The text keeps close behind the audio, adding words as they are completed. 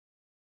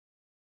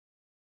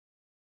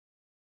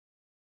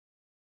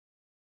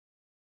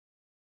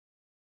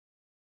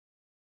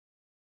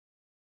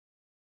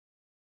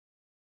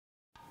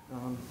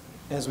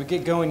As we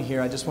get going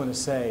here, I just want to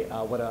say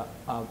what an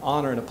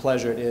honor and a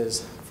pleasure it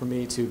is for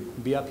me to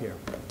be up here.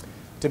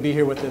 To be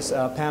here with this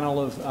panel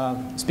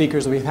of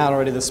speakers that we've had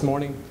already this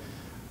morning,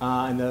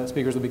 and the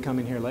speakers will be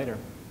coming here later.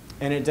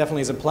 And it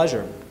definitely is a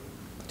pleasure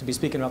to be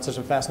speaking about such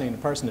a fascinating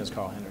person as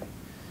Carl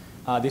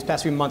Henry. These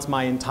past few months,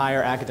 my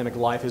entire academic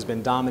life has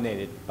been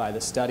dominated by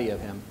the study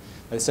of him,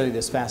 by the study of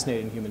this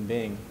fascinating human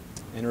being.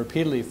 And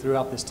repeatedly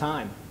throughout this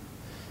time,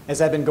 as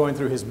I've been going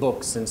through his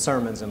books and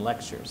sermons and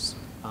lectures,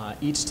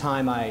 each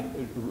time I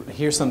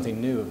hear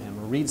something new of him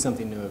or read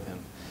something new of him,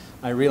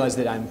 I realize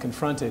that I'm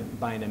confronted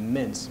by an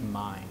immense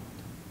mind.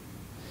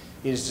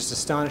 It is just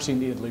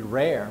astonishingly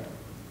rare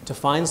to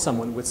find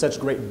someone with such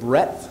great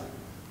breadth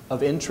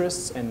of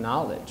interests and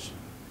knowledge,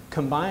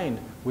 combined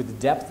with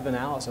depth of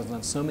analysis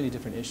on so many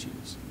different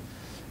issues.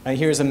 And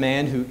here's a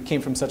man who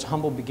came from such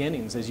humble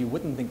beginnings as you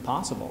wouldn't think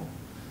possible,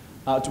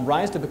 to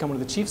rise to become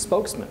one of the chief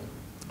spokesmen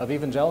of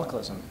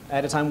evangelicalism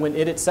at a time when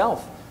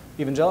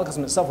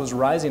evangelicalism itself was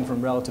rising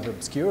from relative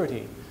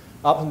obscurity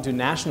up into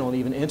national and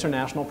even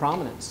international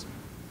prominence.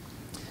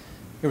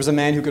 Here was a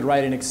man who could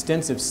write an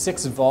extensive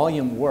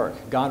 6-volume work,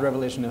 God,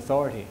 Revelation, and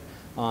Authority,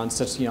 on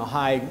such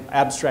high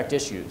abstract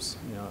issues,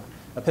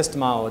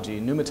 epistemology,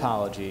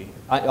 pneumatology,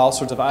 all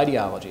sorts of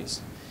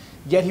ideologies.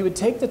 Yet he would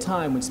take the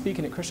time when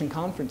speaking at Christian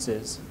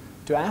conferences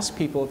to ask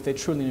people if they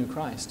truly knew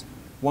Christ.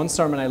 One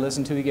sermon I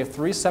listened to, he gave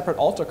 3 separate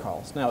altar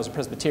calls. Now, as a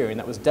Presbyterian,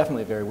 that was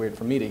definitely very weird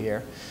for me to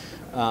hear.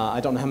 I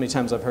don't know how many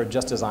times I've heard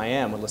just as I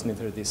am when listening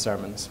to these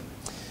sermons.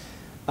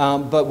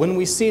 But when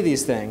we see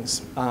these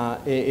things,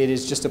 it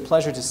is just a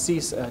pleasure to see,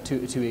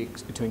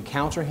 to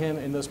encounter him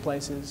in those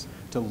places,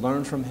 to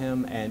learn from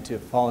him, and to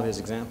follow his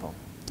example.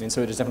 And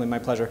so it is definitely my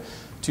pleasure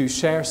to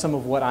share some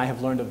of what I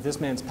have learned of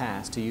this man's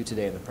past to you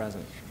today in the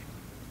present.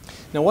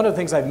 Now, one of the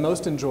things I've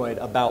most enjoyed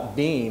about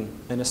being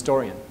an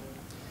historian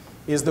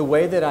is the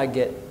way that I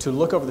get to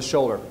look over the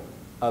shoulder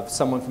of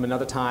someone from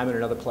another time and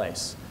another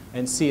place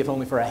and see, if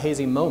only for a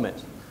hazy moment,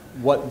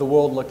 what the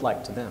world looked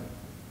like to them.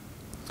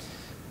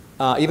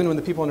 Even when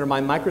the people under my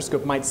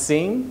microscope might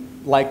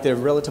seem like they're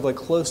relatively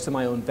close to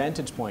my own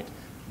vantage point,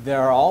 there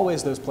are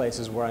always those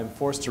places where I'm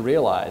forced to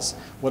realize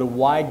what a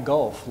wide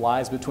gulf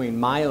lies between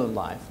my own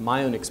life,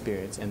 my own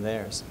experience, and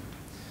theirs.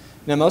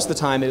 Now, most of the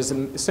time, it is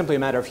simply a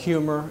matter of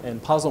humor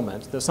and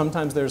puzzlement, though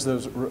sometimes there's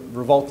those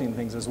revolting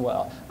things as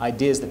well,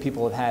 ideas that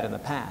people have had in the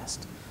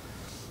past.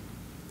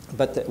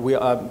 But we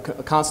are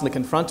constantly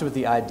confronted with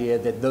the idea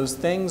that those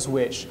things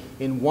which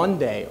in one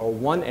day or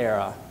one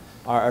era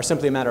are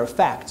simply a matter of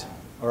fact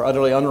or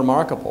utterly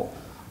unremarkable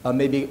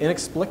may be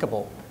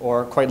inexplicable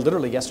or quite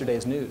literally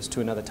yesterday's news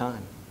to another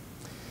time.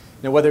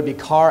 Now, whether it be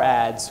car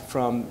ads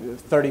from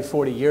 30,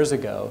 40 years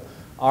ago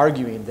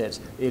arguing that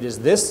it is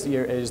this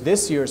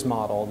year's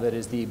model that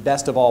is the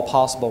best of all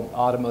possible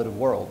automotive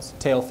worlds,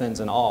 tail fins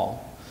and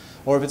all,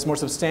 or if it's more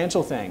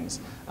substantial things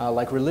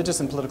like religious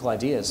and political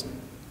ideas,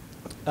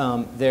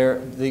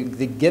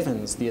 the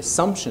givens, the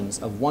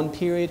assumptions of one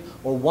period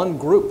or one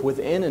group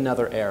within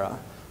another era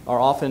are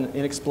often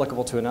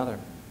inexplicable to another.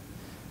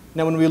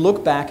 Now, when we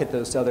look back at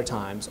those other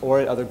times or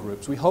at other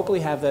groups, we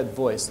hopefully have that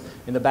voice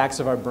in the backs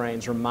of our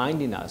brains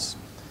reminding us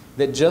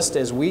that just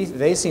as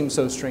they seem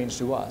so strange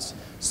to us,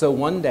 so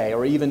one day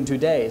or even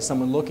today,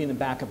 someone looking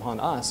back upon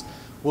us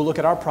will look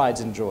at our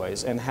prides and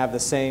joys and have the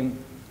same,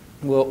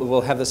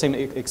 will have the same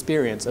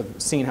experience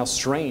of seeing how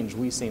strange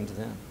we seem to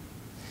them.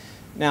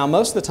 Now,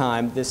 most of the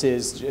time, this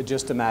is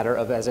just a matter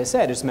of, as I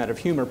said, it's a matter of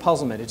humor,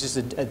 puzzlement. It's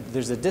just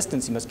there's a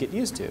distance you must get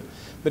used to.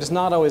 But it's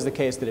not always the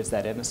case that it's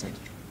that innocent.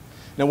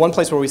 Now, one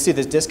place where we see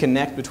this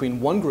disconnect between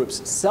one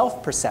group's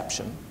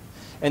self-perception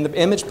and the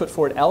image put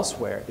forward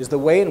elsewhere is the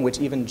way in which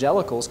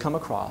evangelicals come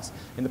across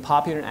in the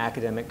popular and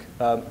academic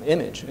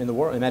image in the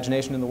world,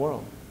 imagination in the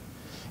world.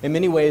 In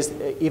many ways,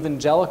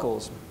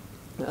 evangelicals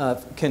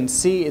can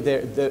see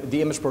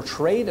the image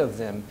portrayed of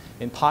them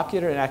in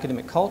popular and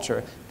academic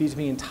culture to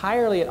be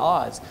entirely at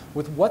odds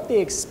with what they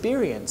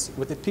experience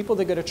with the people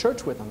they go to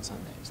church with on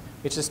Sundays.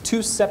 It's just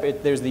two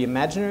separate. There's the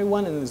imaginary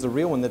one and there's the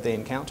real one that they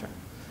encounter.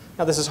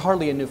 Now, this is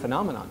hardly a new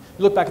phenomenon.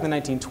 You look back in the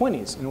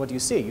 1920s, and what do you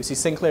see? You see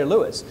Sinclair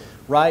Lewis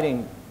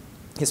writing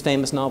his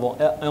famous novel,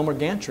 Elmer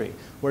Gantry,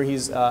 where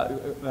he's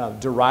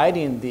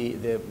deriding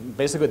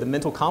basically the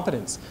mental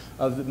competence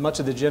of much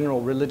of the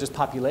general religious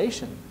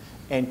population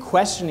and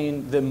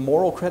questioning the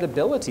moral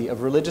credibility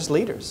of religious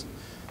leaders.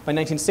 By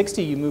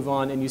 1960, you move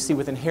on and you see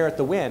with Inherit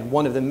the Wind,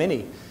 one of the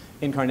many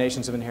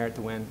incarnations of Inherit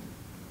the Wind,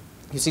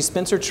 you see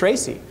Spencer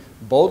Tracy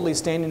boldly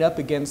standing up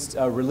against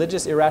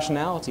religious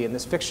irrationality in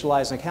this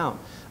fictionalized account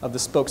of the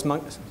Scopes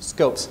monkey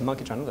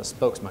trial. Not the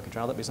Spokes monkey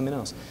trial, that'd be something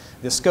else.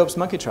 The Scopes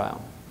monkey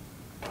trial.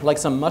 Like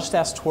some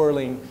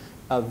mustache-twirling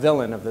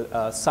villain of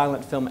the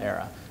silent film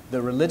era,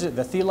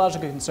 the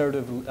theological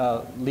conservative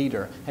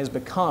leader has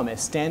become a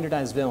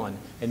standardized villain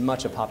in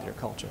much of popular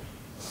culture.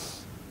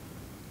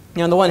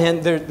 Now, on the one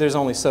hand, there's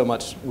only so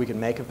much we can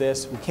make of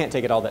this. We can't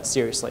take it all that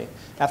seriously.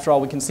 After all,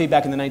 we can see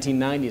back in the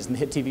 1990s in the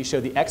hit TV show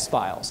The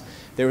X-Files,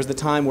 there was the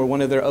time where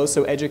one of their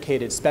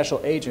oh-so-educated special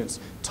agents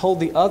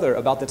told the other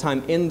about the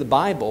time in the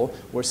Bible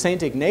where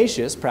St.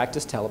 Ignatius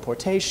practiced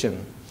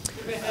teleportation.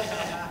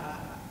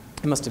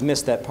 I must have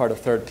missed that part of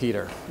 3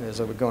 Peter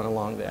as I was going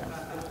along there.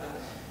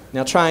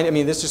 Now,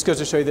 this just goes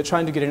to show you that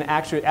trying to get an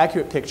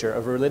accurate picture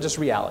of religious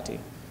reality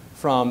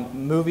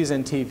from movies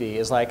and TV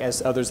is like,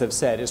 as others have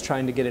said, is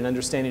trying to get an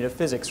understanding of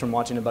physics from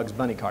watching a Bugs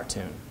Bunny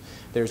cartoon.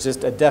 There's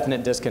just a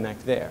definite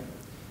disconnect there.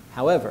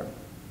 However,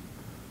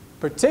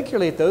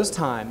 particularly at those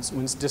times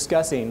when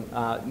discussing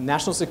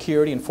national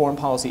security and foreign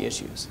policy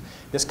issues,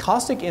 this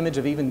caustic image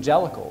of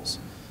evangelicals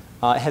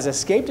has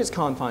escaped its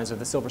confines of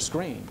the silver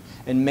screen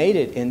and made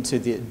it into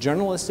the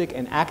journalistic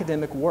and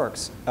academic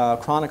works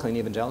chronicling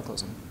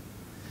evangelicalism.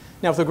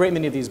 Now, for a great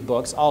many of these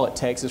books, all it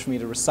takes is for me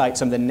to recite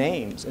some of the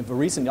names, and for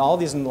all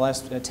these in the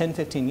last 10,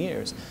 15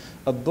 years,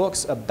 of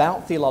books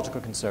about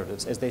theological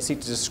conservatives as they seek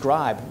to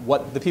describe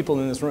what the people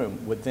in this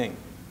room would think.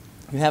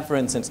 You have, for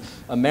instance,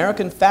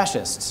 American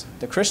Fascists,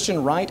 The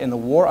Christian Right and the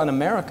War on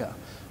America,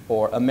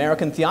 or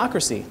American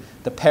Theocracy,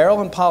 The Peril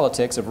and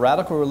Politics of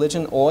Radical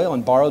Religion, Oil,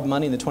 and Borrowed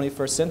Money in the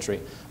 21st Century,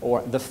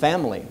 or The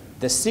Family,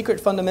 The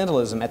Secret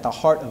Fundamentalism at the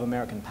Heart of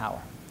American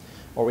Power.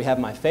 Or we have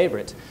my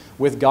favorite,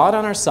 With God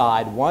on Our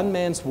Side, One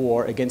Man's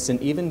War Against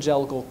an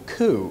Evangelical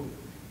Coup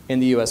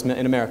in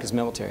America's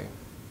Military.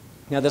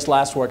 Now, this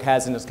last work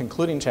has in its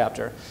concluding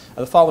chapter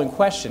the following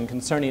question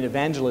concerning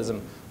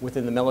evangelism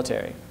within the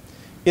military.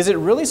 Is it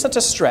really such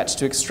a stretch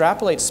to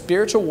extrapolate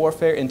spiritual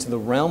warfare into the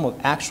realm of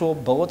actual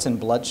bullets and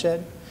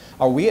bloodshed?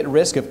 Are we at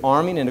risk of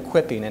arming and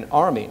equipping an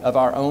army of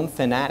our own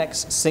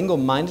fanatics,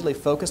 single-mindedly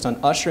focused on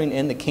ushering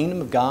in the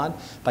kingdom of God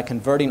by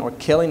converting or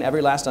killing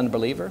every last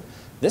unbeliever?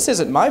 This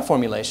isn't my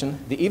formulation.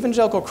 The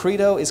evangelical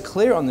credo is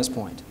clear on this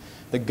point.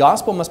 The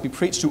gospel must be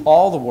preached to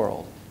all the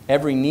world.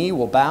 Every knee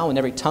will bow and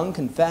every tongue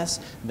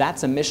confess.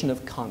 That's a mission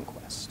of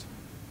conquest.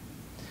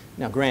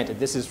 Now, granted,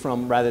 this is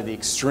from rather the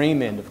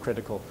extreme end of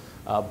critical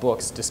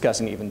books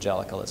discussing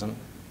evangelicalism,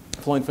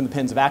 flowing from the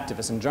pens of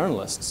activists and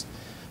journalists.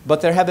 But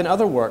there have been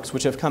other works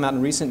which have come out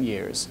in recent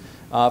years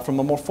from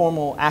a more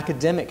formal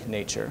academic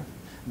nature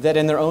that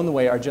in their own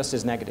way are just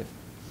as negative.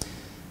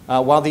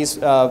 While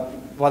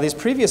these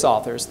previous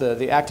authors,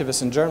 the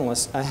activists and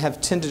journalists, have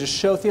tended to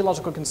show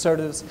theological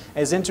conservatives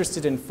as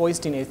interested in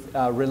foisting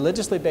a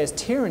religiously based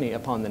tyranny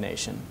upon the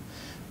nation,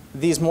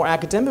 these more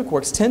academic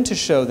works tend to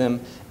show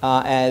them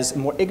as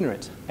more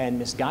ignorant and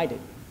misguided,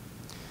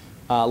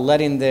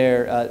 letting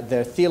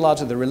their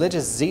theological, the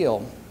religious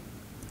zeal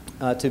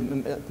to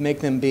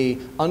make them be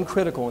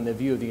uncritical in the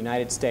view of the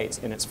United States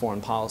and its foreign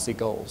policy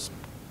goals.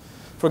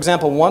 For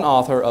example, one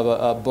author of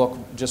a book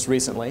just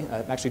recently,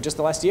 actually just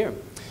the last year,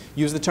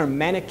 used the term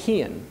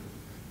Manichaean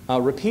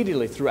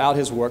repeatedly throughout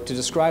his work to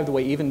describe the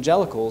way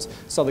evangelicals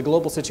saw the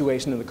global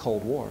situation in the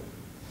Cold War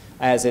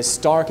as a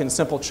stark and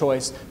simple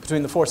choice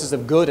between the forces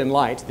of good and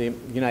light, the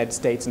United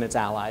States and its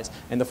allies,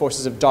 and the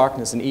forces of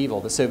darkness and evil,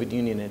 the Soviet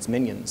Union and its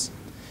minions.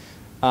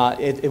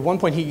 At one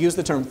point, he used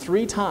the term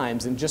 3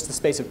 times in just the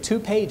space of 2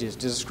 pages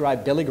to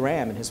describe Billy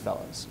Graham and his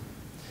fellows.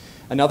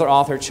 Another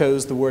author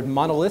chose the word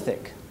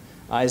monolithic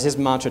as his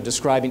mantra,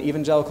 describing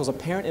evangelicals'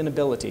 apparent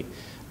inability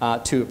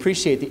to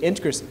appreciate the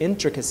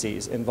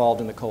intricacies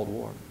involved in the Cold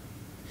War.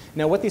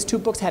 Now, what these 2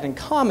 books had in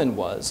common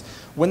was,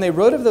 when they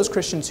wrote of those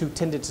Christians who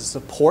tended to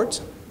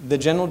support the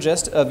general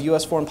gist of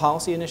U.S. foreign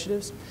policy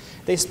initiatives,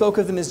 they spoke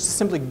of them as just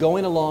simply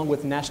going along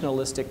with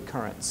nationalistic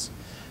currents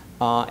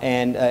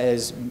and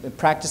as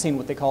practicing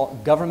what they call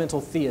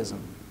governmental theism.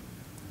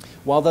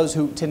 While those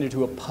who tended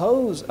to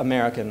oppose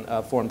American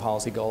foreign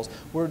policy goals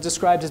were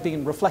described as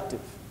being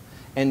reflective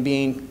and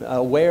being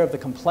aware of the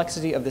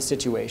complexity of the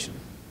situation.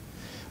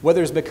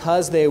 Whether it's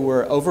because they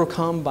were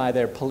overcome by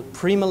their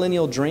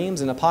premillennial dreams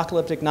and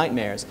apocalyptic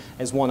nightmares,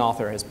 as one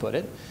author has put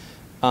it,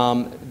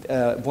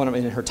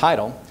 in her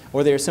title,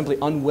 or they are simply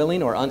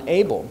unwilling or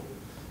unable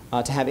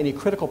to have any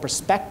critical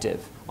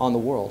perspective on the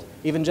world,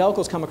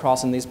 evangelicals come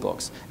across in these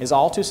books as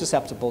all too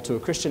susceptible to a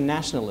Christian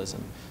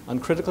nationalism,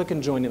 uncritically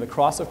conjoining the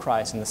cross of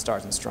Christ and the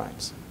stars and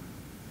stripes.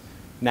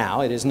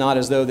 Now, it is not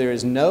as though there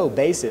is no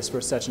basis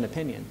for such an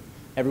opinion.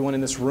 Everyone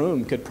in this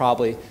room could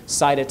probably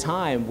cite a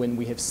time when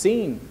we have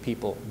seen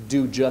people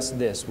do just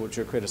this, which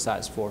we're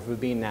criticized for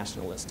being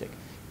nationalistic.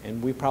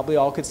 And we probably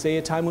all could say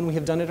a time when we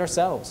have done it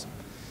ourselves.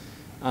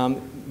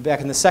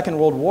 Back in the Second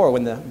World War,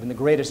 when the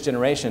greatest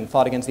generation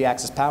fought against the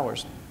Axis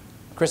powers,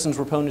 Christians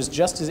were prone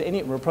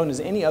as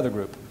any other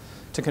group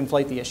to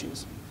conflate the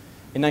issues.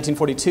 In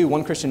 1942,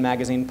 one Christian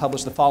magazine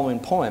published the following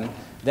poem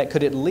that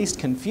could at least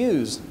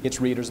confuse its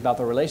readers about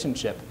the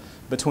relationship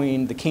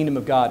between the kingdom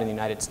of God and the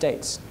United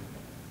States.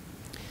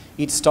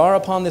 Each star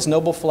upon this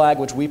noble flag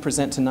which we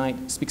present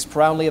tonight speaks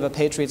proudly of a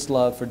patriot's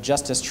love for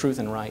justice, truth,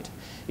 and right.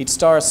 Each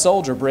star a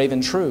soldier, brave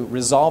and true,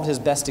 resolved his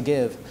best to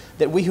give,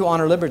 that we who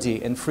honor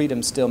liberty and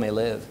freedom still may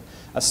live.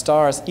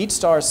 Each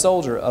star a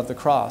soldier of the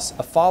cross,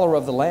 a follower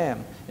of the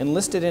Lamb,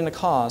 enlisted in a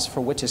cause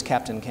for which his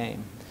captain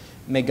came.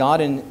 May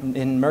God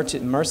in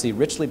mercy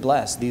richly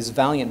bless these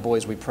valiant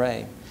boys, we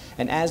pray.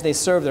 And as they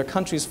serve their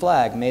country's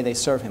flag, may they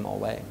serve him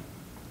alway.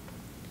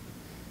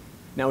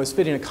 Now, it was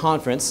fitting a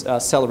conference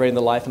celebrating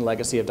the life and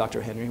legacy of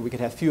Dr. Henry. We could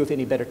have few, if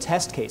any, better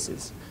test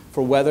cases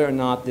for whether or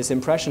not this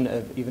impression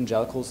of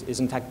evangelicals is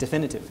in fact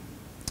definitive.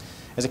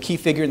 As a key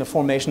figure in the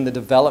formation and the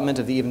development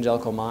of the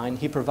evangelical mind,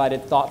 he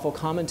provided thoughtful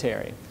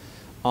commentary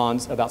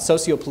about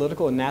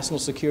socio-political and national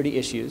security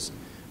issues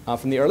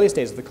from the earliest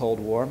days of the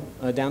Cold War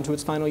down to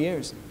its final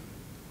years.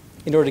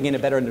 In order to gain a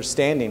better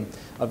understanding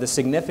of the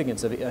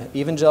significance of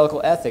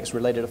evangelical ethics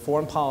related to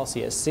foreign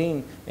policy as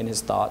seen in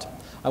his thought,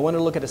 I want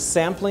to look at a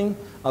sampling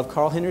of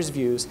Carl Henry's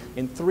views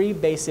in three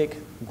basic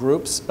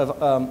groups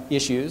of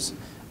issues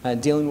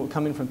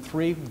coming from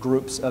three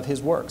groups of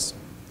his works.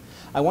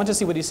 I want to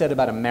see what he said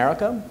about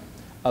America,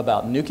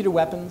 about nuclear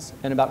weapons,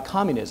 and about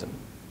communism,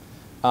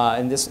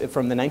 and this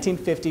from the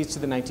 1950s to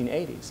the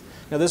 1980s.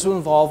 Now, this will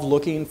involve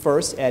looking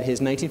first at his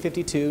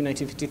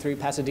 1952-1953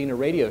 Pasadena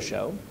radio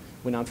show,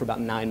 went on for about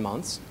 9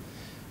 months.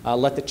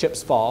 Let the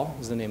Chips Fall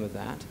is the name of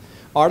that.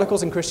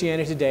 Articles in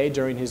Christianity Today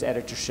during his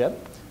editorship,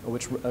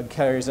 which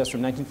carries us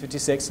from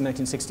 1956 to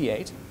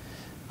 1968.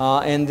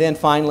 And then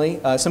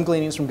finally, some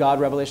gleanings from God,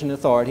 Revelation, and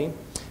Authority,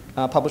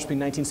 published between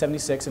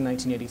 1976 and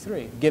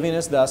 1983, giving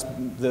us thus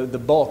the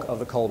bulk of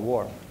the Cold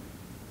War.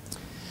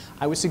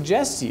 I would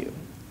suggest to you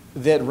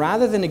that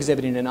rather than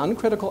exhibiting an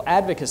uncritical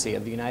advocacy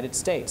of the United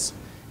States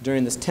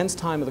during this tense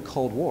time of the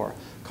Cold War,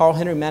 Carl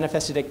Henry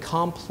manifested a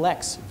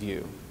complex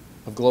view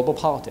of global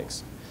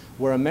politics,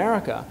 where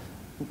America,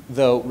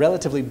 though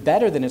relatively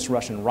better than its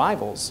Russian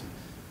rivals,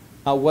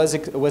 was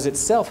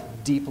itself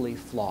deeply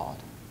flawed.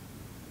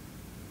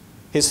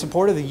 His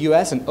support of the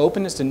U.S. and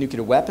openness to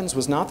nuclear weapons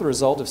was not the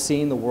result of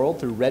seeing the world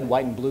through red,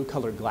 white, and blue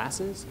colored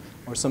glasses,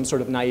 or some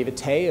sort of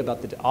naivete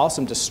about the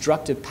awesome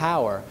destructive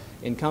power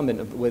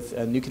incumbent with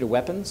nuclear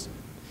weapons.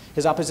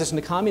 His opposition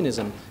to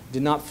communism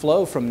did not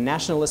flow from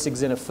nationalistic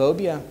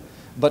xenophobia,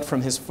 but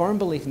from his firm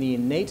belief in the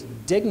innate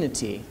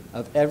dignity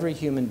of every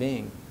human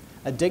being,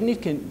 a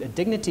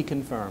dignity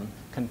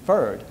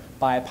conferred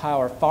by a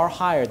power far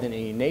higher than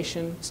any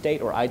nation,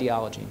 state, or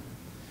ideology.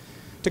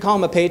 To call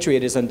him a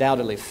patriot is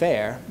undoubtedly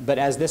fair, but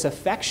as this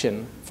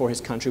affection for his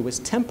country was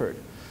tempered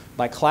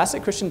by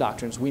classic Christian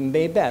doctrines, we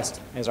may best,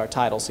 as our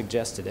title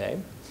suggests today,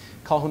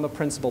 call him a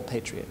principled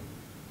patriot.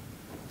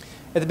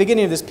 At the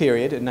beginning of this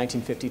period, in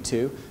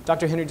 1952,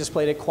 Dr. Henry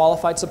displayed a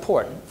qualified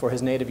support for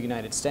his native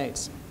United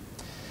States.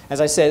 As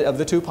I said, of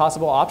the two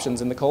possible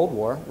options in the Cold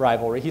War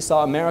rivalry, he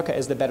saw America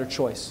as the better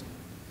choice.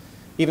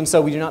 Even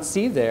so, we do not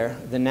see there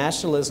the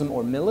nationalism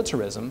or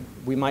militarism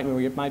we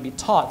might be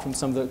taught from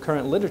some of the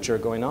current literature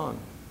going on.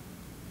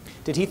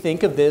 Did he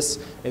think of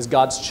this as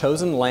God's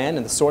chosen land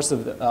and the source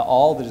of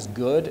all that is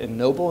good and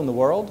noble in the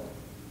world?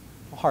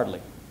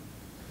 Hardly.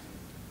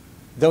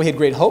 Though he had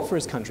great hope for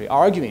his country,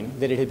 arguing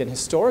that it had been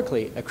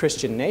historically a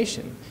Christian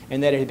nation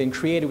and that it had been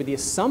created with the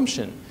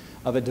assumption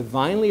of a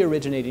divinely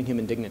originating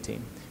human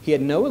dignity, he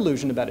had no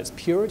illusion about its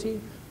purity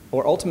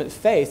or ultimate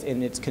faith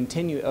in its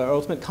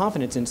ultimate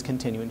confidence in its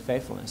continuing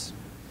faithfulness.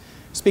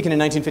 Speaking in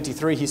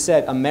 1953, he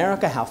said,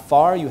 "America, how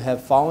far you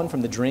have fallen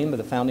from the dream of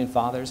the founding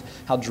fathers,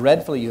 how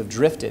dreadfully you have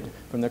drifted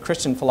from the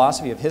Christian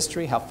philosophy of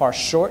history, how far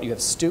short you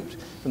have stooped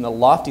from the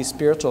lofty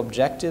spiritual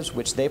objectives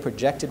which they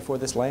projected for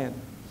this land."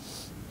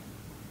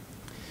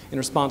 In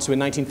response to a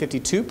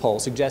 1952 poll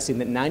suggesting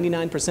that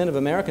 99% of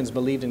Americans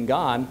believed in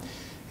God,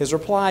 his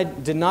reply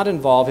did not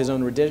involve his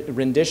own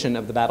rendition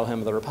of the battle hymn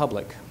of the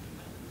Republic.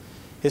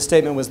 His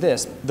statement was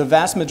this: "The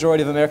vast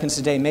majority of Americans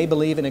today may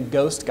believe in a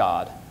ghost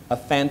God, a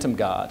phantom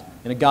God,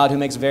 and a God who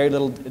makes very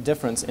little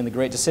difference in the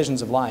great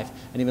decisions of life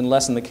and even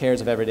less in the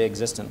cares of everyday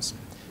existence.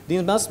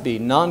 These must be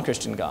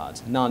non-Christian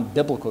gods,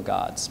 non-biblical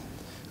gods,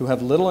 who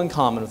have little in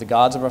common with the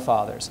gods of our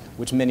fathers,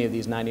 which many of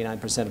these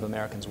 99% of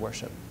Americans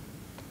worship."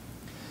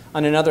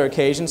 On another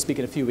occasion,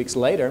 speaking a few weeks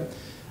later,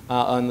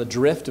 on the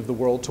drift of the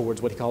world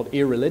towards what he called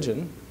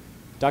irreligion,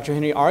 Dr.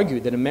 Henry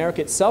argued that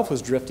America itself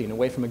was drifting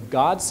away from a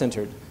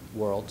God-centered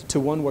world to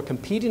one where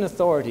competing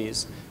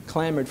authorities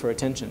clamored for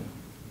attention.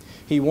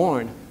 He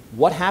warned,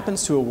 "What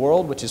happens to a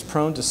world which is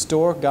prone to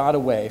store God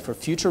away for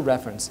future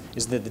reference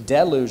is that the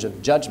deluge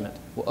of judgment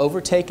will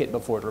overtake it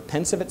before it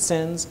repents of its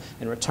sins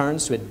and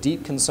returns to a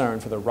deep concern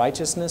for the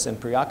righteousness and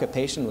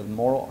preoccupation with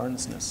moral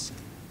earnestness."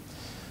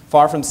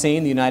 Far from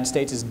seeing the United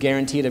States as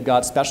guaranteed of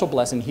God's special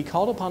blessing, he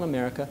called upon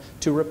America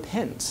to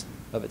repent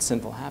of its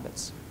sinful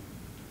habits.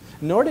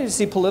 Nor did he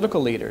see political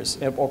leaders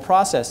or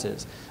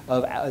processes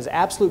as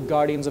absolute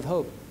guardians of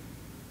hope.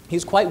 He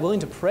was quite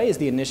willing to praise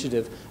the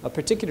initiative of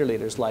particular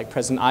leaders like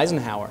President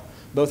Eisenhower,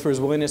 both for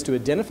his willingness to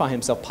identify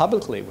himself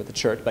publicly with the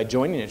church by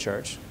joining a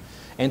church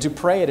and to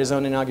pray at his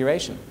own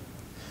inauguration.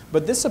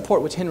 But this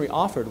support which Henry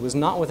offered was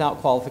not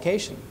without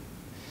qualification.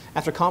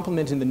 After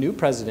complimenting the new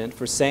president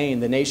for saying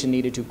the nation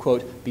needed to,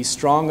 quote, "be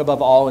strong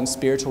above all in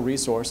spiritual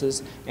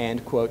resources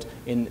and, quote,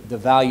 in the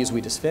values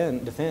we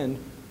defend,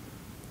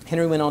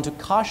 Henry went on to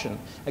caution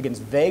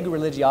against vague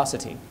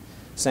religiosity,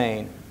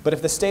 saying, "But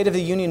if the State of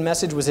the Union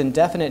message was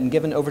indefinite and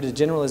given over to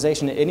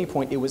generalization at any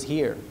point, it was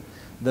here.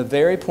 the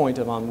very point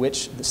upon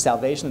which the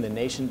salvation of the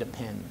nation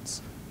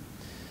depends.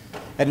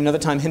 At another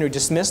time, Henry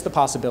dismissed the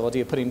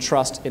possibility of putting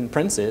trust in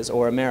princes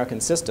or American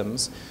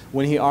systems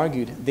when he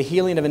argued, the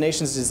healing of a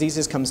nation's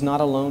diseases comes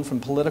not alone from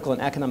political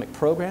and economic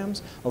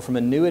programs or from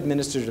a new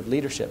administrative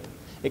leadership.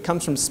 It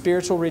comes from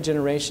spiritual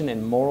regeneration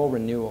and moral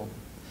renewal.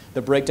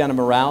 The breakdown of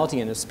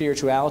morality and of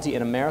spirituality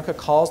in America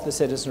calls the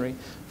citizenry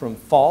from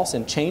false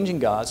and changing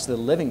gods to the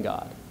living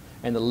God,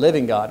 and the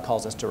living God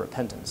calls us to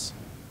repentance.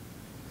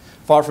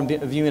 Far from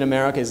viewing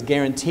America as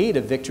guaranteed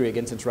of victory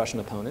against its Russian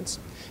opponents,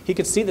 he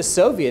could see the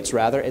Soviets,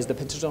 rather, as the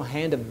potential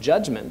hand of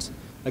judgment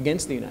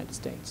against the United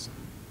States.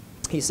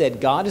 He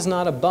said, God is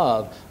not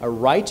above a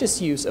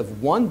righteous use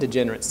of one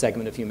degenerate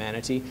segment of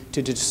humanity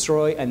to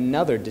destroy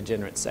another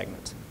degenerate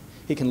segment.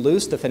 He can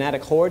loose the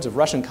fanatic hordes of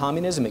Russian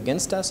communism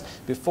against us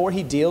before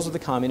he deals with the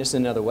communists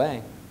in another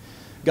way.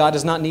 God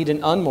does not need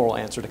an unmoral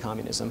answer to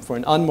communism, for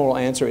an unmoral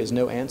answer is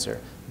no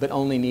answer, but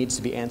only needs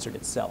to be answered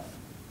itself.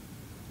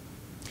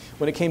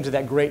 When it came to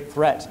that great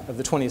threat of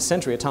the 20th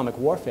century, atomic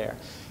warfare,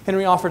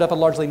 Henry offered up a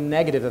largely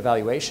negative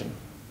evaluation,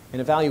 an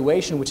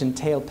evaluation which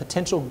entailed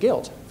potential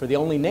guilt for the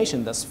only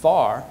nation thus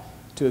far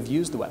to have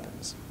used the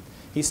weapons.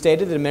 He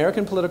stated that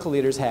American political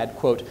leaders had,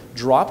 quote,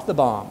 dropped the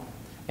bomb,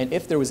 and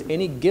if there was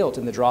any guilt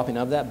in the dropping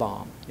of that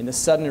bomb, in the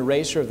sudden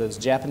erasure of those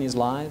Japanese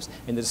lives,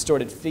 in the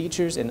distorted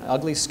features and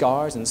ugly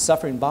scars and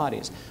suffering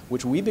bodies,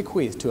 which we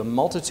bequeath to a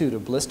multitude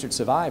of blistered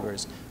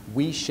survivors,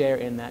 we share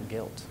in that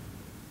guilt.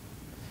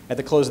 At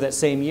the close of that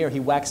same year,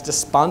 he waxed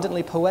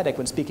despondently poetic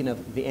when speaking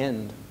of the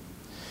end.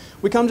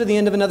 We come to the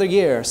end of another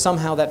year.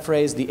 Somehow that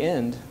phrase, the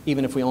end,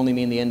 even if we only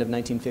mean the end of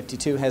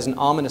 1952, has an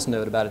ominous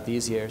note about it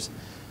these years.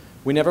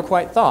 We never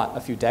quite thought,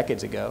 a few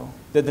decades ago,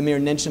 that the mere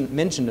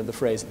mention of the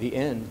phrase, the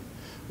end,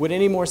 would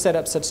any more set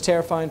up such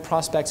terrifying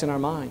prospects in our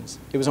minds.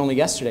 It was only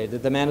yesterday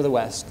that the man of the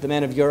West, the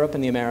man of Europe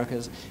and the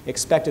Americas,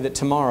 expected that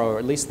tomorrow, or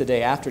at least the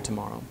day after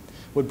tomorrow,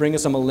 would bring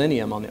us a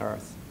millennium on the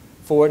earth,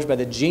 forged by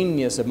the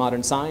genius of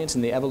modern science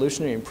and the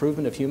evolutionary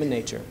improvement of human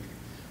nature.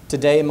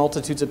 Today,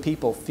 multitudes of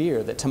people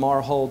fear that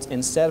tomorrow holds,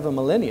 instead of a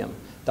millennium,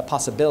 the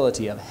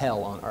possibility of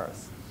hell on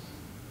earth.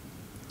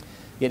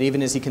 Yet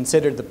even as he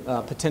considered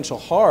the potential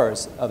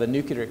horrors of a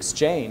nuclear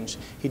exchange,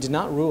 he did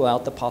not rule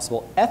out the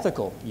possible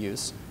ethical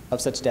use of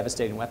such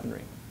devastating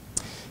weaponry.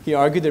 He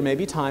argued there may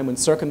be time when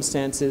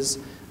circumstances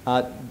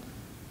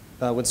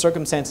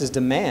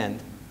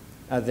demand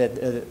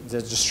the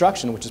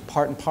destruction which is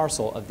part and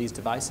parcel of these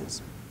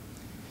devices.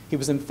 He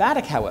was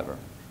emphatic, however,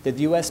 that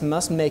the U.S.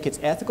 must make its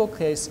ethical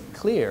case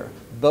clear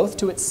both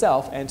to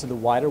itself and to the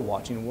wider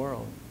watching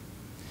world.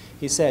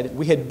 He said,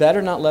 we had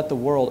better not let the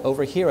world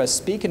overhear us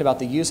speaking about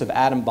the use of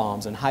atom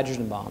bombs and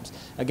hydrogen bombs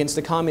against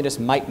the communist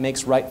might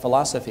makes right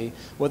philosophy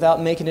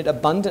without making it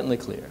abundantly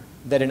clear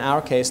that in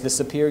our case the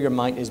superior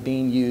might is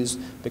being used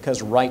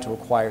because right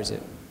requires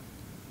it.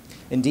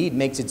 Indeed,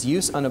 makes its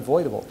use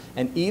unavoidable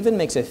and even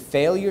makes a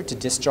failure to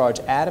discharge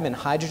atom and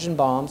hydrogen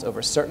bombs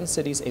over certain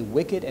cities a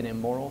wicked and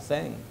immoral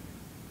thing.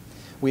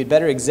 We had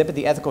better exhibit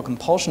the ethical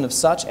compulsion of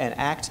such an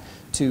act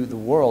to the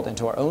world and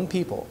to our own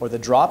people, or the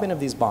dropping of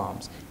these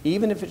bombs,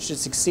 even if it should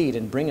succeed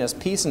in bringing us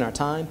peace in our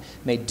time,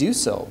 may do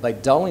so by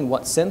dulling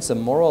what sense of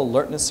moral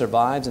alertness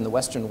survives in the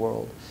Western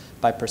world,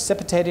 by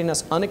precipitating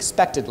us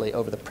unexpectedly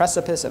over the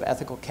precipice of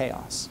ethical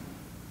chaos.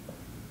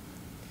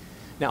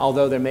 Now,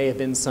 although there may have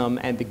been some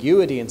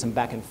ambiguity and some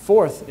back and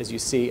forth, as you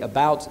see,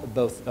 about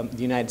both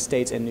the United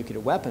States and nuclear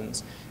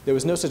weapons, there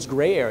was no such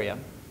gray area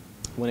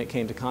when it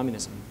came to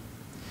communism.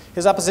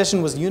 His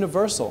opposition was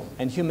universal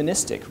and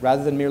humanistic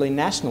rather than merely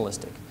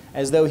nationalistic,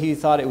 as though he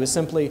thought it was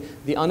simply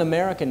the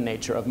un-American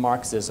nature of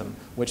Marxism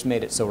which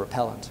made it so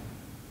repellent.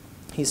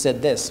 He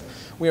said this,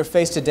 we are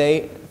face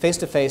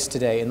to face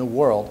today in the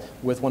world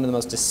with one of the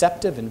most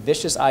deceptive and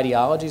vicious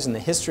ideologies in the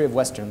history of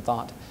Western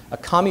thought, a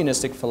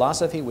communistic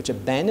philosophy which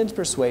abandons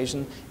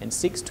persuasion and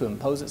seeks to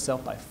impose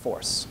itself by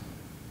force.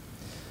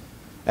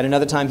 At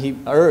another time, he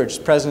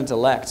urged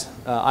President-elect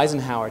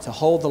Eisenhower to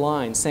hold the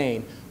line,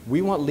 saying, we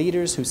want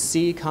leaders who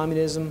see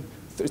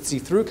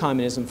through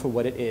communism for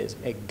what it is,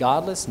 a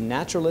godless,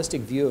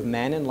 naturalistic view of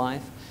man and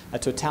life, a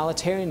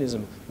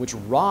totalitarianism which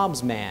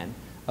robs man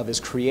of his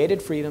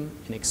created freedom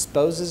and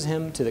exposes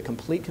him to the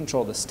complete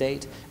control of the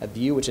state, a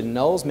view which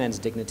annuls man's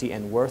dignity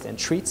and worth and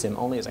treats him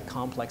only as a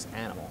complex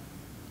animal.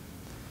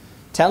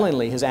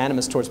 Tellingly, his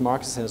animus towards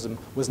Marxism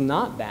was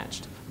not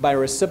matched by a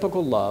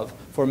reciprocal love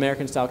for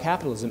American-style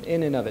capitalism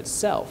in and of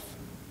itself.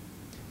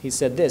 He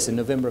said this in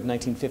November of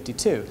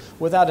 1952,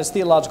 without its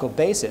theological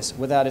basis,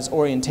 without its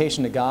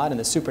orientation to God and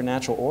the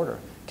supernatural order,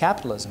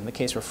 capitalism, the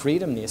case for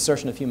freedom, the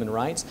assertion of human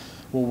rights,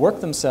 will work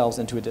themselves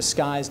into a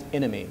disguised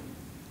enemy,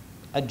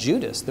 a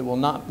Judas that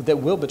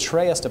will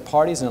betray us to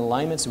parties and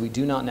alignments that we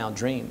do not now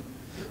dream.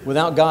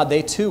 Without God,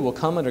 they too will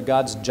come under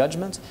God's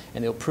judgment,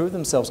 and they'll prove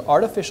themselves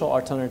artificial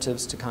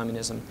alternatives to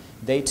communism.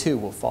 They too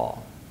will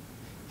fall.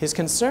 His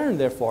concern,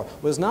 therefore,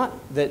 was not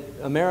that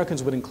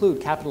Americans would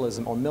include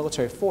capitalism or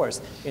military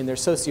force in their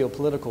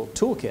socio-political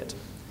toolkit,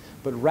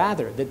 but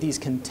rather that these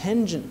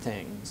contingent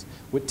things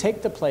would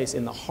take the place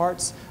in the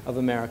hearts of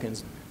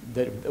Americans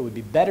that would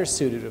be better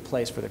suited to a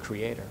place for the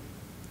Creator.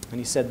 And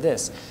he said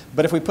this,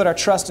 "But if we put our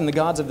trust in the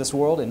gods of this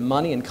world, in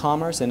money and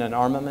commerce and in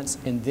armaments,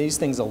 in these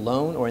things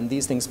alone or in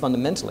these things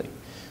fundamentally,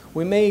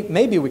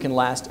 maybe we can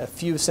last a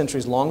few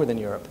centuries longer than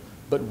Europe,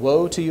 but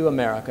woe to you,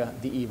 America,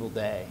 the evil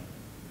day."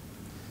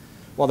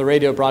 While the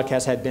radio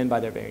broadcasts had been, by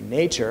their very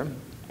nature,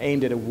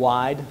 aimed at a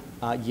wide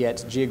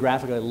yet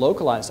geographically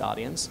localized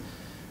audience,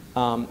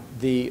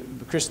 the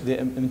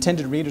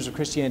intended readers of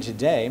Christianity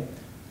Today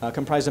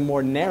comprised a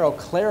more narrow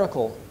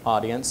clerical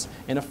audience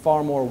and a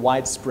far more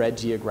widespread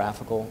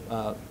geographical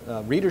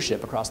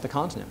readership across the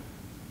continent.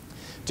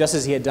 Just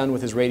as he had done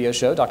with his radio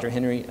show, Dr.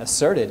 Henry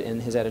asserted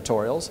in his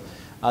editorials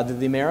that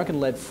the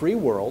American-led free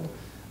world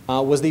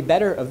was the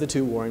better of the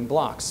two warring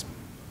blocs.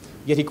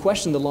 Yet he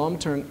questioned the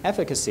long-term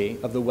efficacy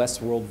of the West's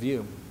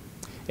worldview.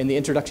 In the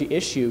introductory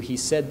issue, he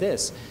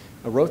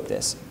wrote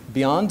this,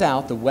 "Beyond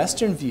doubt, the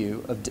Western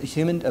view of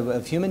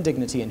human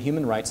dignity and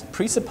human rights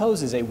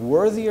presupposes a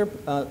worthier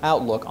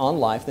outlook on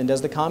life than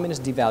does the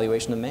communist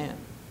devaluation of man."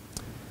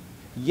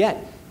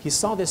 Yet, he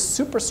saw this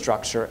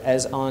superstructure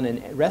as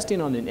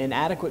resting on an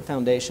inadequate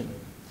foundation.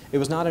 It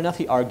was not enough,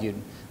 he argued,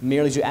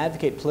 merely to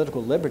advocate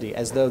political liberty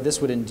as though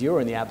this would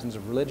endure in the absence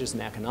of religious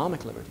and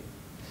economic liberty.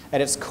 At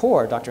its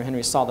core, Dr.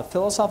 Henry saw the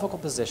philosophical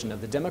position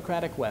of the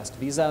democratic West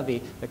vis-a-vis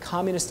the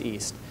communist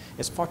East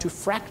as far too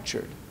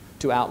fractured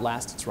to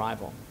outlast its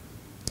rival.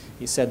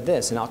 He said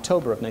this in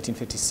October of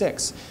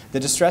 1956, "The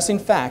distressing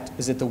fact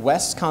is that the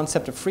West's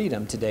concept of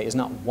freedom today is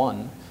not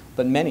one,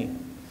 but many.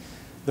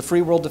 The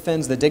free world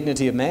defends the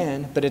dignity of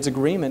man, but its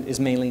agreement is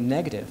mainly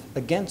negative,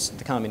 against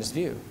the communist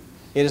view.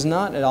 It is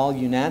not at all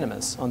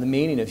unanimous on the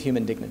meaning of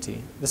human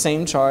dignity. The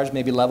same charge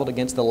may be leveled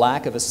against the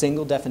lack of a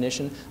single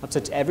definition of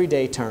such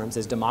everyday terms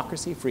as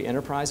democracy, free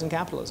enterprise, and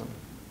capitalism."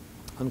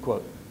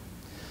 Unquote.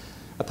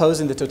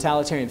 Opposing the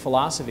totalitarian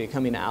philosophy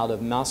coming out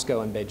of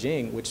Moscow and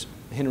Beijing, which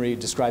Henry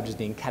described as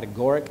being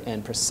categoric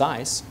and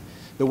precise,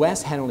 the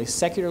West had only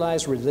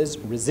secularized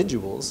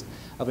residuals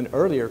of an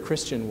earlier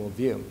Christian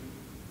worldview.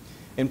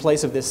 In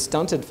place of this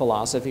stunted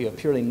philosophy of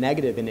purely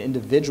negative and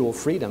individual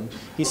freedom,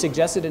 he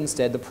suggested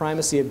instead the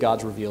primacy of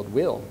God's revealed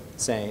will,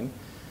 saying,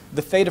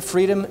 "The fate of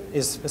freedom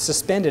is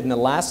suspended in the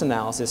last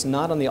analysis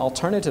not on the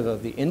alternative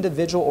of the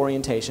individual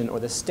orientation or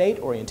the state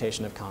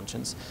orientation of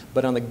conscience,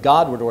 but on the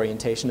Godward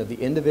orientation of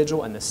the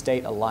individual and the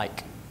state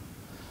alike."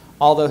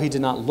 Although he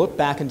did not look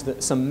back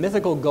into some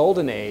mythical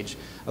golden age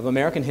of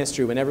American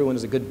history when everyone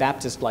was a good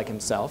Baptist like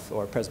himself,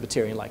 or a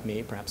Presbyterian like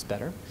me, perhaps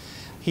better,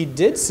 he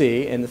did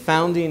see in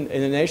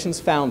the nation's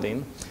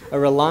founding a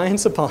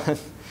reliance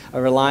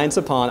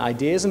upon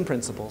ideas and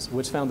principles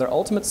which found their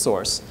ultimate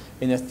source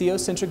in a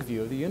theocentric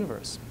view of the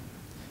universe.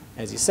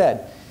 As he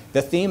said,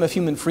 "The theme of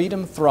human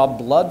freedom throbbed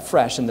blood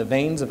fresh in the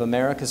veins of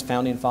America's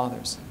founding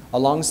fathers.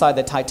 Alongside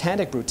the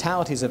titanic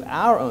brutalities of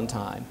our own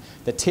time,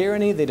 the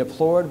tyranny they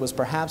deplored was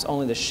perhaps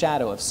only the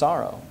shadow of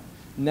sorrow.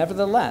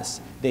 Nevertheless,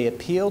 they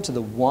appealed to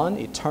the one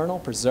eternal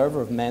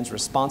preserver of man's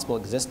responsible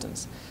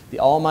existence, the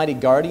almighty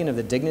guardian of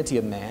the dignity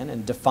of man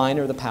and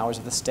definer of the powers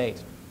of the state."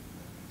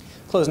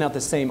 Closing out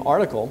this same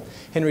article,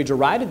 Henry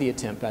derided the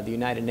attempt by the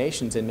United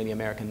Nations and many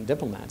American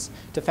diplomats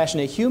to fashion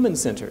a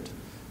human-centered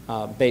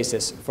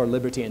basis for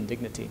liberty and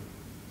dignity.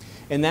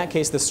 In that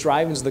case, the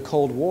strivings of the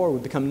Cold War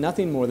would become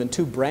nothing more than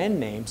two brand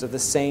names of the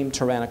same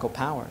tyrannical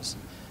powers.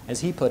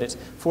 As he put it,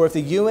 "For if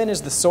the UN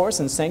is the source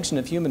and sanction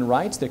of human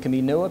rights, there can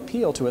be no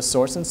appeal to a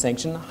source and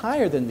sanction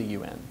higher than the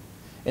UN.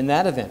 In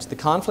that event, the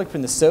conflict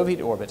between the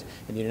Soviet orbit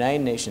and the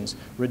United Nations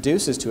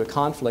reduces to a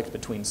conflict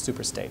between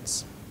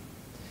superstates."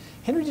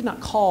 Henry did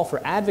not call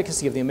for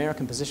advocacy of the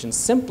American position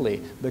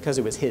simply because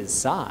it was his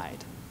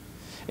side.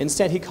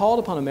 Instead, he called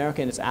upon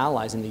America and its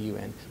allies in the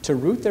UN to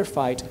root their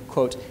fight,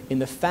 quote, "in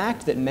the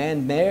fact that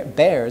man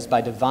bears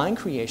by divine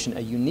creation a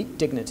unique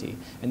dignity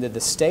and that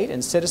the state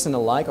and citizen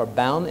alike are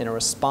bound in a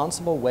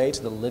responsible way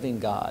to the living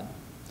God.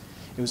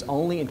 It was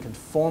only in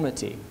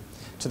conformity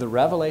to the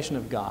revelation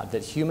of God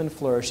that human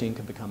flourishing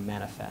could become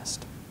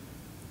manifest."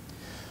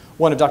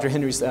 One of Dr.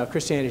 Henry's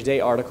Christianity Today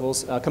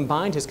articles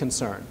combined his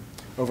concern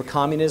over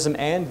communism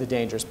and the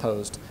dangers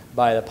posed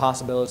by the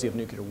possibility of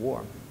nuclear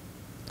war.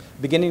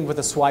 Beginning with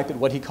a swipe at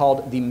what he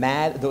called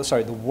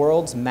the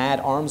world's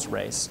mad arms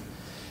race,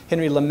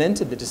 Henry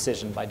lamented the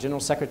decision by General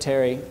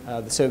Secretary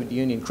of the Soviet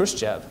Union,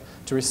 Khrushchev,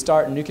 to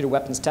restart nuclear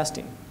weapons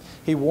testing.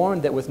 He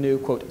warned that with new,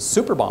 quote,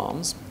 "super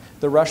bombs,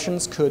 the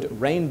Russians could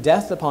rain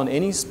death upon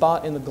any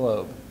spot in the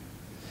globe."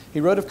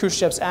 He wrote of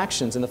Khrushchev's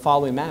actions in the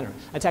following manner,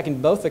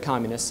 attacking both the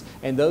communists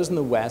and those in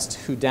the West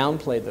who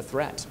downplayed the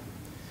threat.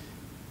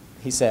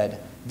 He said,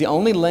 "The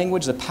only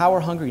language the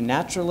power-hungry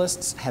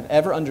naturalists have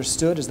ever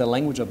understood is the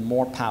language of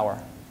more power.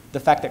 The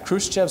fact that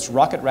Khrushchev's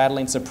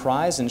rocket-rattling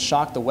surprised and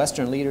shocked the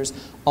Western leaders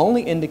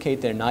only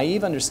indicate their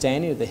naive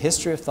understanding of the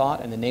history of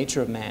thought and the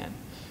nature of man.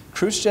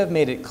 Khrushchev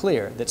made it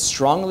clear that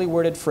strongly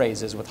worded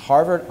phrases with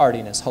Harvard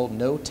artiness hold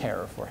no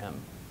terror for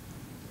him."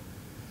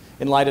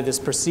 In light of this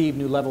perceived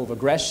new level of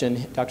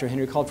aggression, Dr.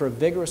 Henry called for a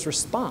vigorous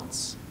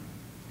response.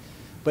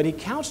 But he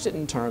couched it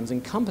in terms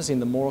encompassing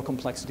the moral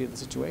complexity of the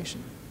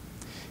situation.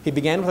 He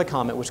began with a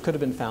comment which could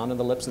have been found on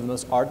the lips of the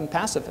most ardent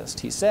pacifist.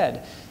 He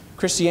said,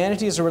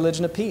 "Christianity is a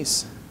religion of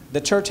peace.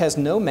 The church has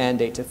no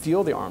mandate to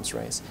fuel the arms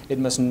race. It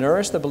must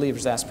nourish the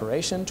believer's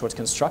aspiration towards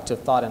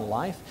constructive thought and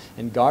life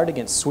and guard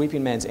against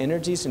sweeping man's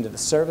energies into the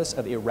service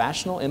of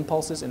irrational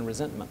impulses and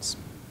resentments.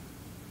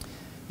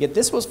 Yet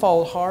this was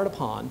followed hard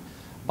upon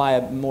by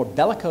a more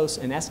bellicose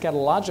and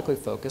eschatologically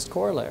focused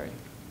corollary.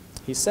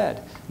 He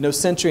said, "No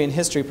century in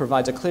history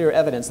provides a clearer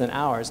evidence than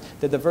ours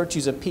that the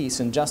virtues of peace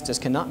and justice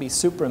cannot be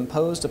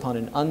superimposed upon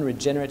an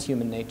unregenerate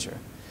human nature.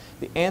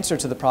 The answer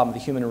to the problem of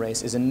the human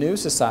race is a new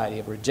society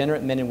of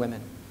regenerate men and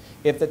women.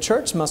 If the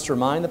church must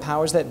remind the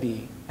powers that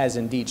be, as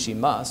indeed she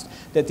must,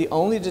 that the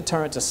only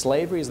deterrent to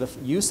slavery is the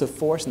use of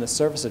force in the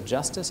service of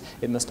justice,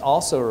 it must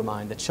also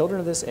remind the children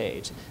of this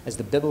age, as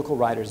the biblical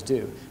writers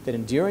do, that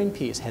enduring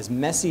peace has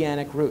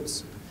messianic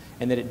roots,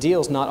 and that it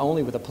deals not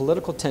only with the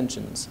political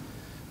tensions,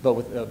 but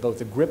with both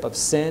the grip of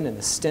sin and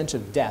the stench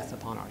of death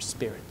upon our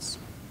spirits."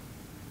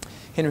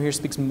 Henry here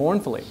speaks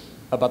mournfully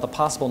about the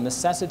possible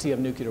necessity of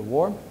nuclear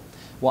war,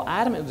 while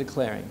adamantly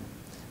declaring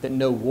that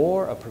no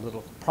war or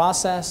political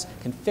process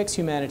can fix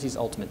humanity's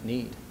ultimate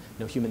need.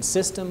 No human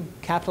system,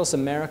 capitalist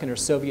American or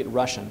Soviet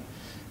Russian,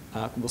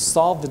 will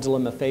solve the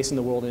dilemma facing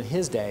the world in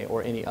his day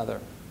or any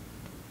other.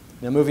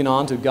 Now moving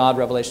on to God,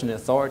 revelation, and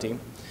authority,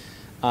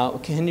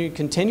 Henry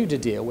continued to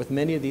deal with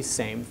many of these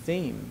same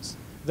themes,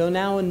 though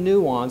now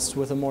nuanced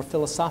with a more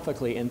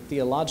philosophically and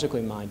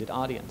theologically minded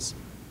audience.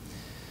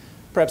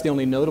 Perhaps the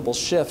only notable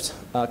shift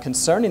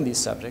concerning these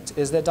subjects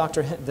is that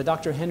the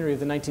Dr. Henry of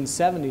the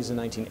 1970s and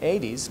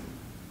 1980s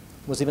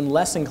was even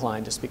less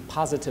inclined to speak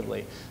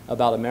positively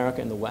about America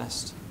and the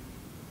West.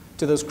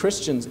 To those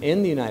Christians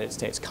in the United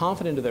States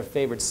confident of their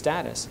favored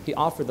status, he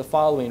offered the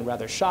following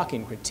rather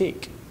shocking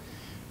critique.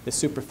 The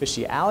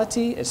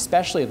superficiality,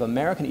 especially of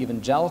American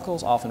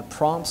evangelicals, often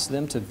prompts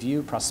them to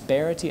view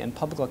prosperity and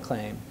public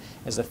acclaim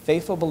as the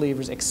faithful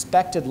believer's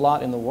expected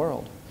lot in the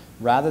world,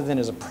 rather than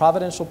as a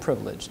providential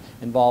privilege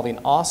involving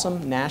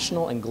awesome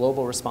national and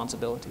global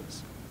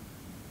responsibilities.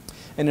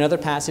 In another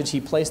passage, he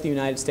placed the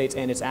United States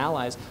and its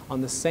allies on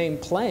the same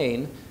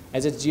plane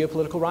as its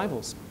geopolitical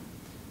rivals.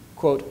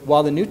 Quote,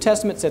 "While the New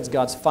Testament sets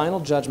God's final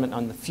judgment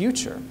on the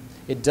future,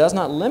 it does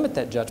not limit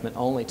that judgment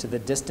only to the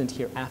distant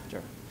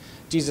hereafter.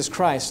 Jesus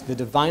Christ, the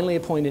divinely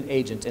appointed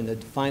agent in the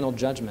final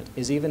judgment,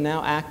 is even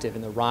now active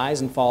in the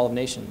rise and fall of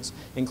nations,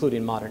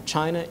 including modern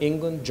China,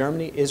 England,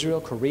 Germany,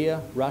 Israel,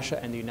 Korea, Russia,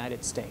 and the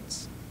United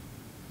States."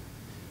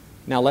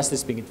 Now, lest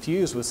this be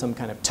confused with some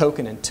kind of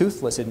token and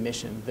toothless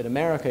admission that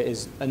America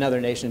is another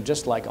nation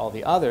just like all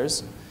the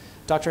others,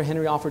 Dr.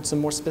 Henry offered some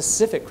more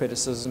specific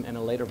criticism in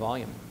a later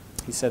volume.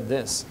 He said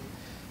this,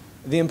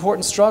 "The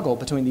important struggle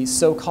between the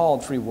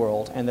so-called free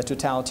world and the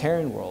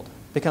totalitarian world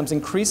becomes